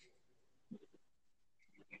Series.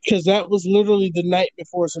 Because that was literally the night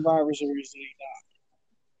before Survivor Series that he died.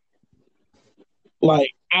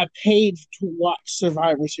 Like, I paid to watch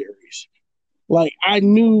Survivor Series. Like, I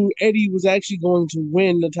knew Eddie was actually going to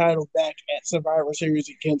win the title back at Survivor Series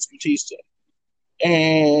against Batista.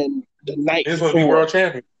 And the night before, supposed to be world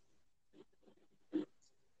champion.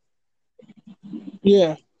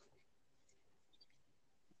 Yeah.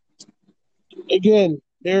 Again,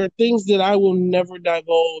 there are things that I will never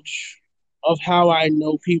divulge of how I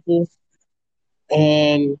know people.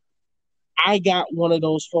 And I got one of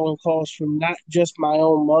those phone calls from not just my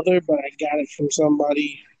own mother, but I got it from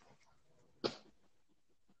somebody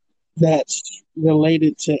that's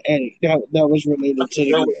related to Eddie. That was related to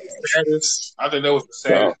the saddest. I think that was the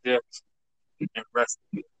saddest death in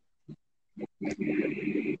wrestling.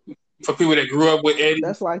 For people that grew up with Eddie.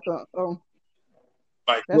 That's like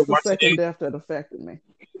that's the second death that affected me.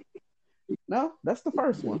 No, that's the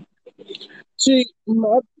first one. See,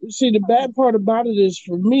 the bad part about it is,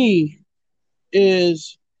 for me,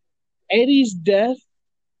 is Eddie's death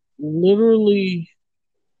literally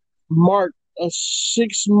marked a 7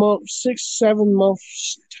 month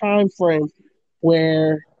time frame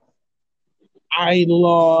where I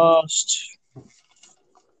lost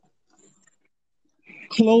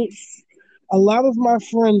a lot of my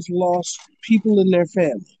friends lost people in their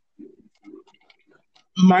family.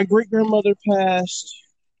 My great grandmother passed.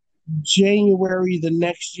 January the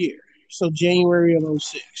next year. So January of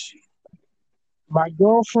 06. My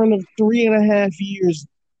girlfriend of 3.5 years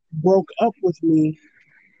broke up with me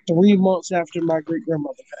 3 months after my great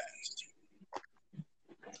grandmother passed.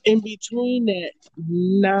 In between that,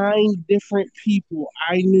 9 different people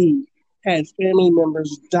I knew had family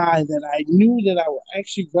members die that I knew that I was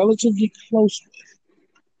actually relatively close with.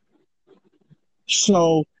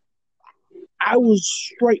 So I was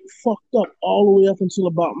straight fucked up all the way up until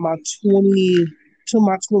about my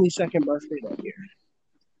 22nd birthday that year.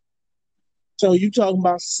 So you talking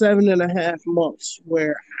about 7.5 months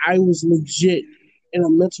where I was legit in a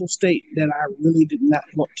mental state that I really did not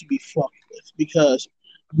want to be fucked with because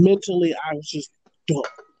mentally I was just done.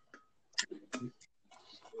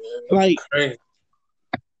 Like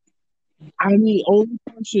I'm the only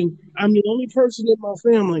person in my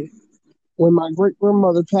family when my great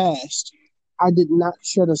grandmother passed, I did not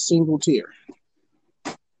shed a single tear.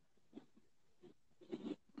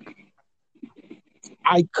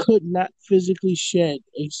 I could not physically shed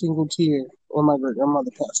a single tear when my great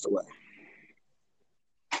grandmother passed away.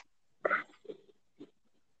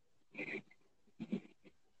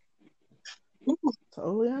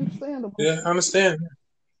 Totally understandable. Yeah, I understand.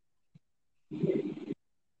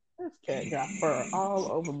 This cat got fur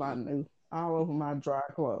all over my dry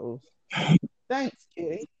clothes. Thanks,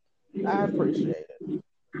 kitty. I appreciate it.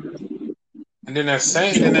 And then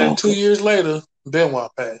that 2 years later,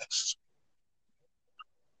 Benoit passed.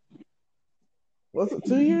 Was it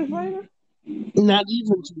 2 years later? Not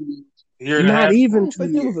even 2 years. Year and a half. Not even I 2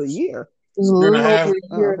 think years. it was a year. It was a Year and a little half. over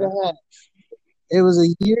a year and a half. It was a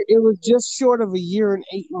year. It was just short of a year and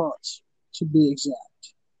 8 months, to be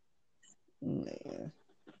exact. Man,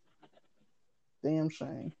 damn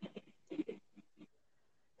shame.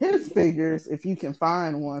 His figures, if you can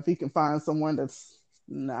find one, if you can find someone that's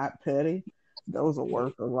not petty, those will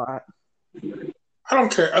work a lot. I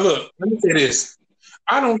don't care. Look, let me say this.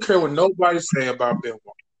 I don't care what nobody say about Benoit.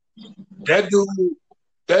 That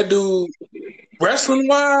dude, wrestling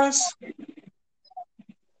wise, one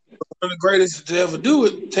of the greatest to ever do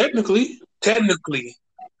it. Technically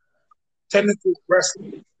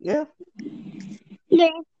wrestling. Yeah.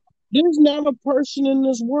 No, there's not a person in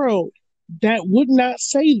this world that would not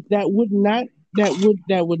say that would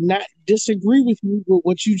not disagree with you with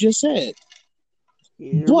what you just said.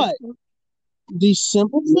 But the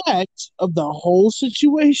simple fact of the whole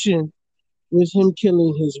situation with him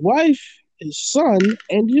killing his wife, his son,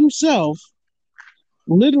 and himself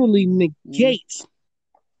literally negates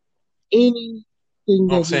anything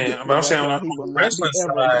that he did. I'm saying on the wrestling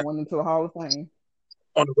side, going into the Hall of Fame.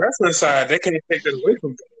 On the wrestling side, they can't take that away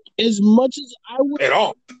from him. As much as I would at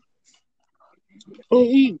all. Fuck,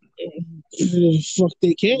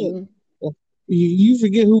 they can. You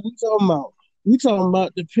forget who we talking about. We talking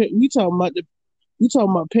about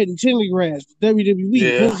Petty Tendergrass, WWE,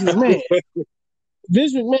 yeah. Vince McMahon.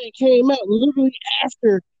 Vince McMahon came out literally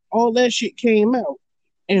after all that shit came out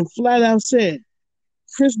and flat out said,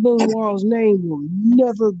 Chris Benoit's name will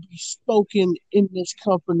never be spoken in this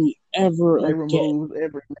company ever again. Removed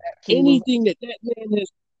every match. Anything that man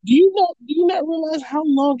has. Do you not realize how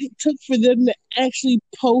long it took for them to actually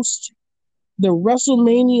post the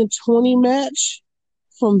WrestleMania 20 match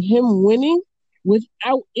from him winning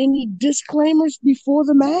without any disclaimers before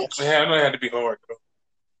the match? Yeah, I know it had to be hard, though.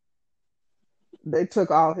 They took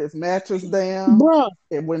all his matches down, bruh.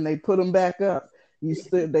 And when they put them back up,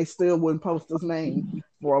 they still wouldn't post his name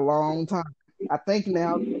for a long time. I think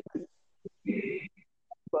now,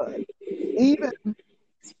 but even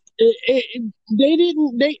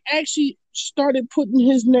they actually started putting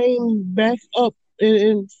his name back up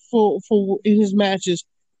in his matches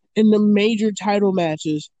in the major title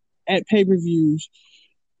matches at pay-per-views.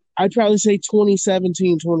 I'd probably say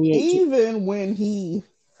 2017, 2018.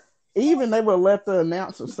 Even they would let the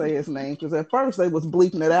announcer say his name, because at first they was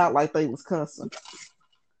bleeping it out like they was cussing.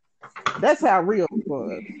 That's how real it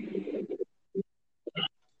was.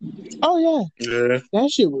 Oh yeah.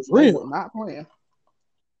 That shit was real. They were not playing.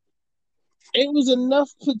 It was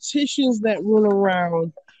enough petitions that went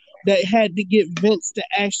around that had to get Vince to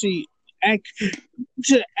actually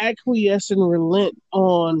acquiesce and relent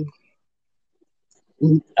on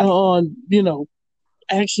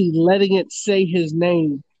actually letting it say his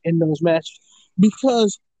name in those matches.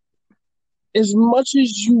 Because as much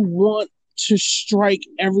as you want to strike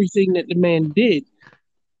everything that the man did,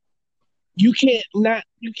 you can't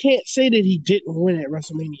say that he didn't win at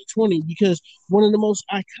WrestleMania 20, because one of the most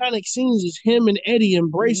iconic scenes is him and Eddie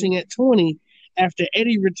embracing at 20 after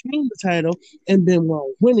Eddie retained the title and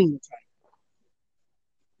Benoit winning the title.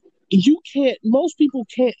 most people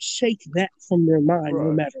can't shake that from their mind no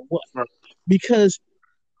Right. matter what. Because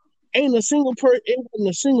ain't a single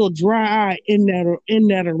dry eye in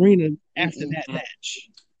that arena after that match.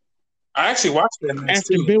 I actually watched that match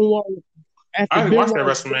After too. Benoit, I watched that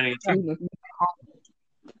WrestleMania too.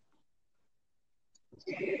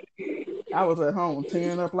 I was at home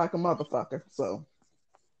tearing up like a motherfucker. So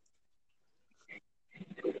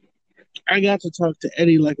I got to talk to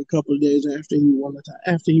Eddie like a couple of days after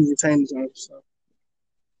he retained his title. So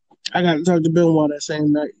I got to talk to Benoit that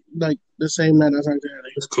same night, like the same night I talked to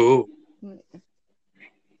Eddie. It's cool.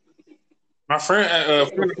 My friend,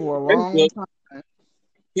 for a long time,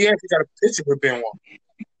 he actually got a picture with Benoit.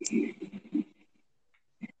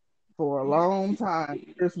 For a long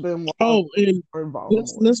time, it's been. Oh, and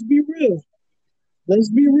let's be real. Let's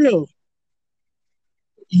be real.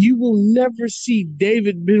 You will never see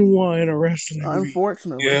David Benoit in a wrestling ring.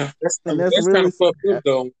 Unfortunately. Yeah, that's really kind of fucked up,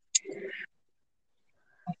 though.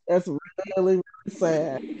 That's really, really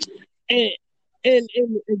sad. And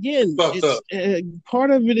again,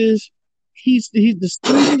 part of it is he's the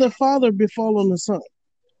sins of the father befall on the son.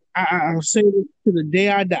 I'll say this to the day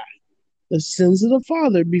I die. The sins of the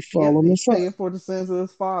father befall on the son. Paying for the sins of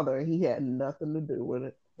his father, and he had nothing to do with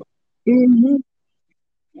it. Mm-hmm.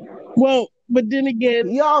 Well, but then again,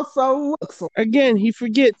 he also looks. Again, he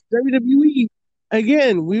forgets WWE.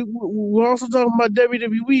 Again, we're also talking about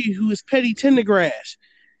WWE, who is Petty Tendergrass.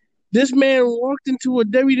 This man walked into a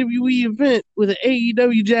WWE event with an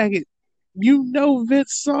AEW jacket. You know,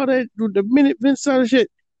 Vince saw that the minute Vince saw the shit.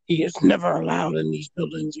 He is never allowed in these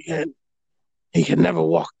buildings again. He can never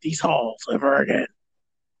walk these halls ever again.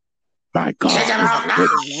 My God, check it out now.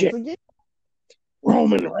 Shit.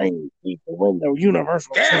 Roman Reigns beat the window.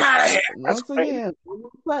 Universal. Get him out of here. Once again,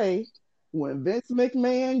 say when Vince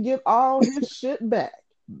McMahon get all his shit back,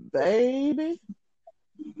 baby,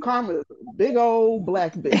 Karma's big old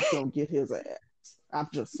black bitch gonna get his ass. I'm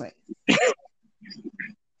just saying.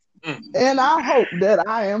 And I hope that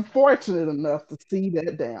I am fortunate enough to see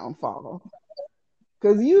that downfall.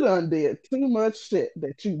 Because you done did too much shit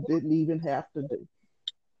that you didn't even have to do.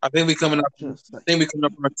 I think we're coming up on a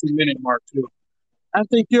 2-minute mark, too. I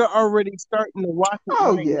think you're already starting to watch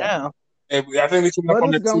it now. I think we coming up on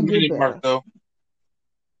the 2-minute mark, though.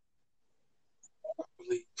 I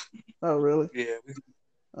believe. Oh, really? Yeah.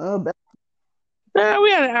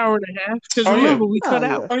 We had an hour and a half. Because remember, we cut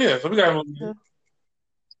out. Oh, yeah. So we got a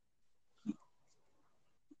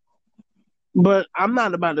But I'm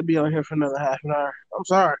not about to be on here for another half an hour. I'm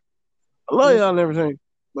sorry. I love y'all and everything.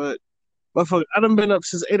 But motherfucker, I done been up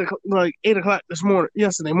since 8 o'clock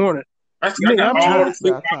yesterday morning. I got all the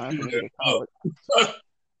sleep in.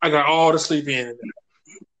 I got all the sleep in.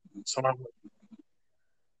 So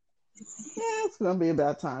it's gonna be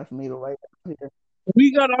about time for me to lay down here.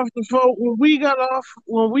 We got off the phone when we got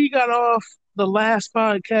off the last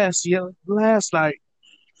podcast last night.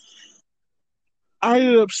 I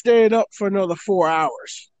ended up staying up for another 4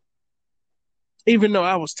 hours. Even though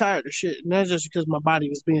I was tired of shit. And that's just because my body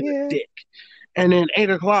was being a dick. And then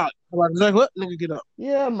 8 o'clock, I was like, what? Nigga, get up.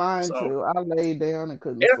 Yeah, mine too. I laid down and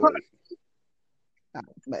couldn't sleep. I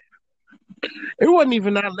was mad. It wasn't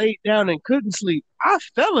even I laid down and couldn't sleep. I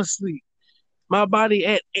fell asleep. My body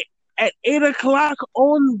at 8 o'clock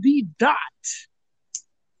on the dot.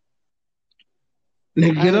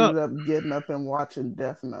 Nigga, get up. I ended up getting up and watching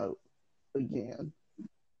Death Note again.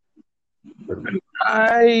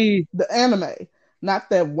 The anime, not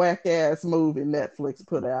that whack ass movie Netflix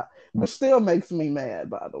put out, which still makes me mad,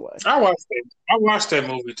 by the way. I watched that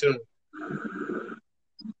movie too.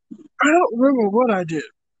 I don't remember what I did.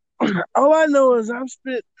 All I know is I've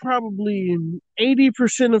spent probably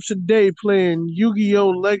 80% of today playing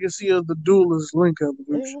Yu-Gi-Oh! Legacy of the Duelist Link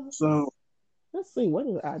Evolution. So let's see, what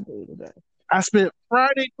did I do today? I spent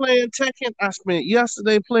Friday playing Tekken. I spent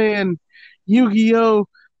yesterday playing Yu-Gi-Oh!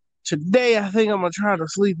 Today, I think I'm going to try to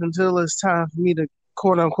sleep until it's time for me to,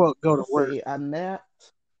 quote-unquote, go to work. I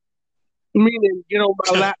napped. Meaning, get on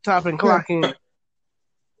my laptop and clock in.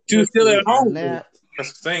 You still at home? That's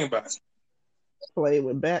the thing about it. Play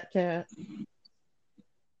with Batcat.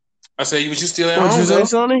 I said, you still at home, What you say,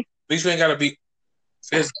 Sonny? At least you ain't got to be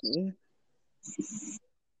physical.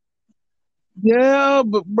 Yeah,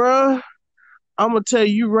 but, bruh, I'm going to tell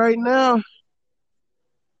you right now,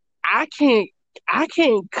 I can't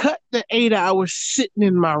cut the 8 hours sitting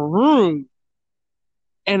in my room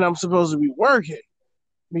and I'm supposed to be working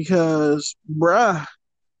because, bruh,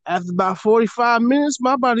 after about 45 minutes,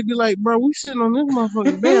 my body be like, bro, we sitting on this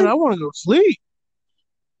motherfucking bed. I want to go sleep.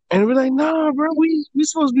 And be like, nah, bro, we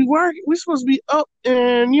supposed to be working. We supposed to be up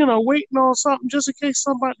and, waiting on something just in case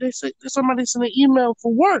somebody sent an email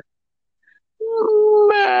for work.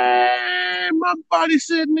 Man, my body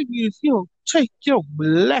said, nigga, if you don't take your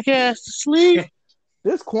black ass to sleep.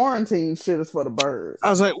 This quarantine shit is for the birds. I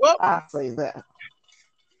was like, well, I say that.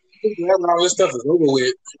 All this stuff is over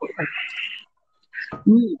with.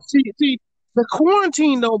 See, the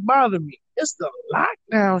quarantine don't bother me. It's the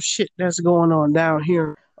lockdown shit that's going on down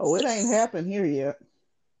here. Oh, it ain't happened here yet.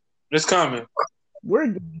 It's coming. We're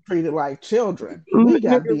getting treated like children. We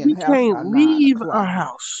got to be in We the house can't by 9 leave o'clock. our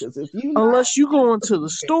house Because if you unless you go into the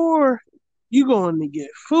store, you going to get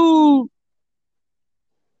food,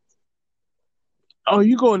 or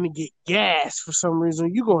you going to get gas for some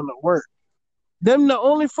reason. You going to work. Them the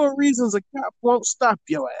only 4 reasons a cop won't stop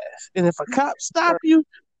your ass. And if a cop stop you,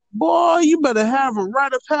 boy, you better have a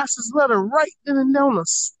right of passage letter right then and there on the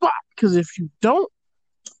spot. Because if you don't,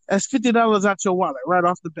 that's $50 out your wallet right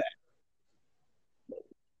off the bat.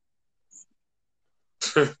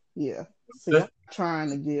 Yeah. See, I'm trying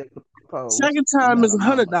to get the proposal. Second time is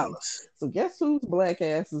 $100. So guess whose black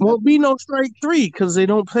ass is won't be no strike 3 because they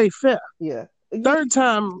don't play fair. Yeah. Third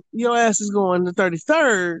time, your ass is going to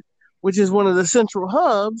 33rd, which is one of the central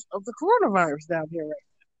hubs of the coronavirus down here right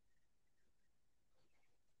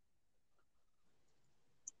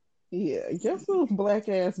now. Yeah, guess whose black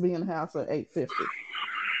ass be in the house at 8:50?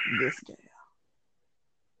 This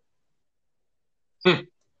gal.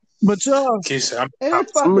 But y'all,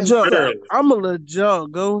 I'm gonna let y'all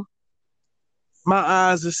go. My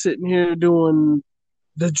eyes are sitting here doing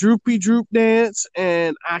the droopy droop dance,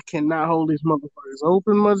 and I cannot hold these motherfuckers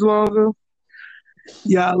open much longer.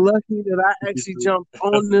 Y'all lucky that I actually jumped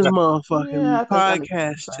on this motherfucking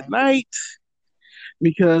podcast tonight,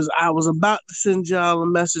 because I was about to send y'all a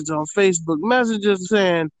message on Facebook Messenger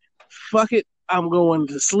saying, fuck it, I'm going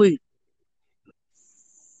to sleep.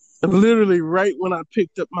 Literally right when I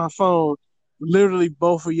picked up my phone, literally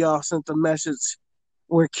both of y'all sent a message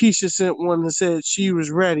where Keisha sent one that said she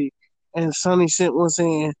was ready, and Sonny sent one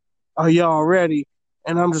saying, are y'all ready?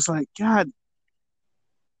 And I'm just like, God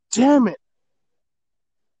damn it.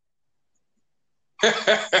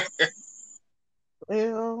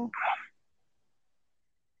 Well,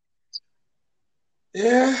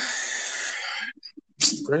 yeah,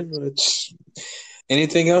 pretty much.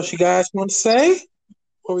 Anything else you guys want to say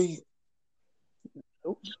before we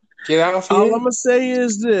get out of here? All I'm gonna say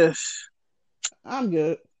is this: I'm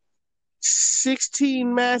good.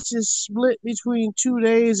 16 matches split between 2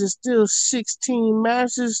 days is still 16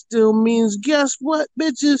 matches. Still means, guess what,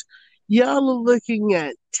 bitches? Y'all are looking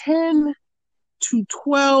at 10 to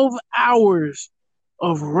 12 hours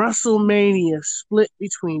of WrestleMania split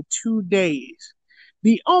between 2 days.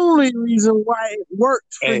 The only reason why it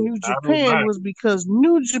worked for New Japan was because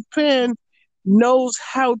New Japan knows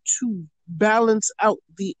how to balance out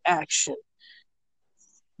the action.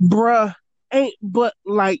 Bruh, ain't but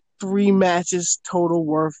like 3 matches total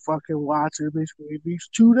worth fucking watching between these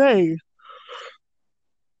 2 days.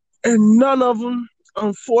 And none of them,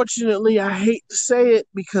 unfortunately, I hate to say it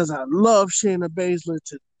because I love Shayna Baszler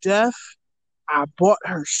to death. I bought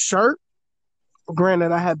her shirt.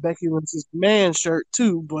 Granted, I had Becky Lynch's man shirt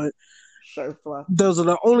too, but those are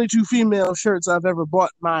the only 2 female shirts I've ever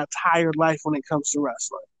bought my entire life when it comes to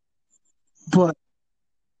wrestling. But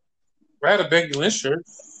I had a Becky Lynch shirt.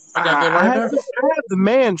 I got that right now. I have the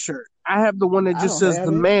man shirt. I have the one that just says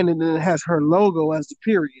the man and then it has her logo as the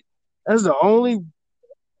period. That's the only.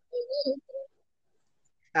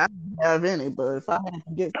 I don't have any, but if I had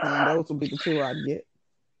to get some, those would be the 2 I'd get.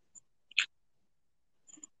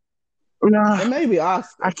 Nah, and maybe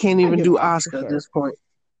Oscar. I can't even do Oscar at this point.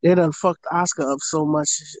 They done fucked Oscar up so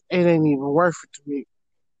much, it ain't even worth it to me.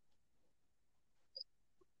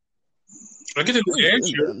 I get the new Edge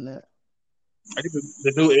shirt. I get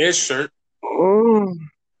the new Edge shirt.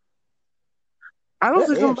 I don't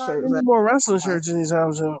think I'm buying any more wrestling shirts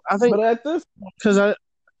anytime soon. I think because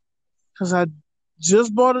I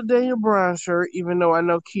just bought a Daniel Bryan shirt, even though I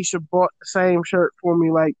know Keisha bought the same shirt for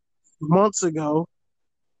me like months ago.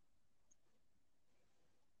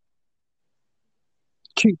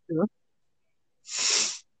 Keisha.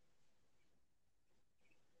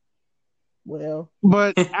 Well,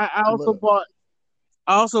 but I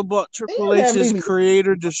also bought Triple H's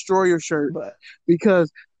Creator Destroyer shirt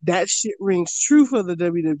because that shit rings true for the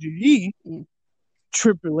WWE.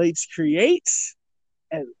 Triple H creates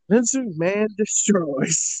and Vince McMahon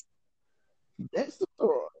destroys.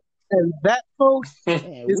 And that, folks,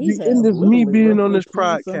 is the end of me being on this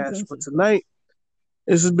podcast for tonight.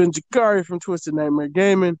 This has been Jakari from Twisted Nightmare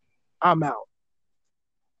Gaming. I'm out.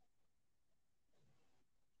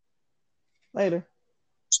 Later.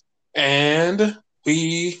 And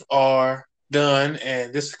we are done,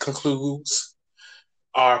 and this concludes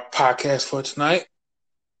our podcast for tonight.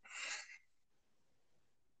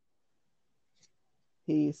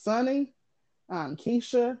 He's Sonny. I'm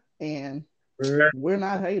Keisha, and we're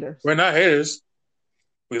not haters. We're not haters.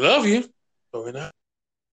 We love you, but we're not.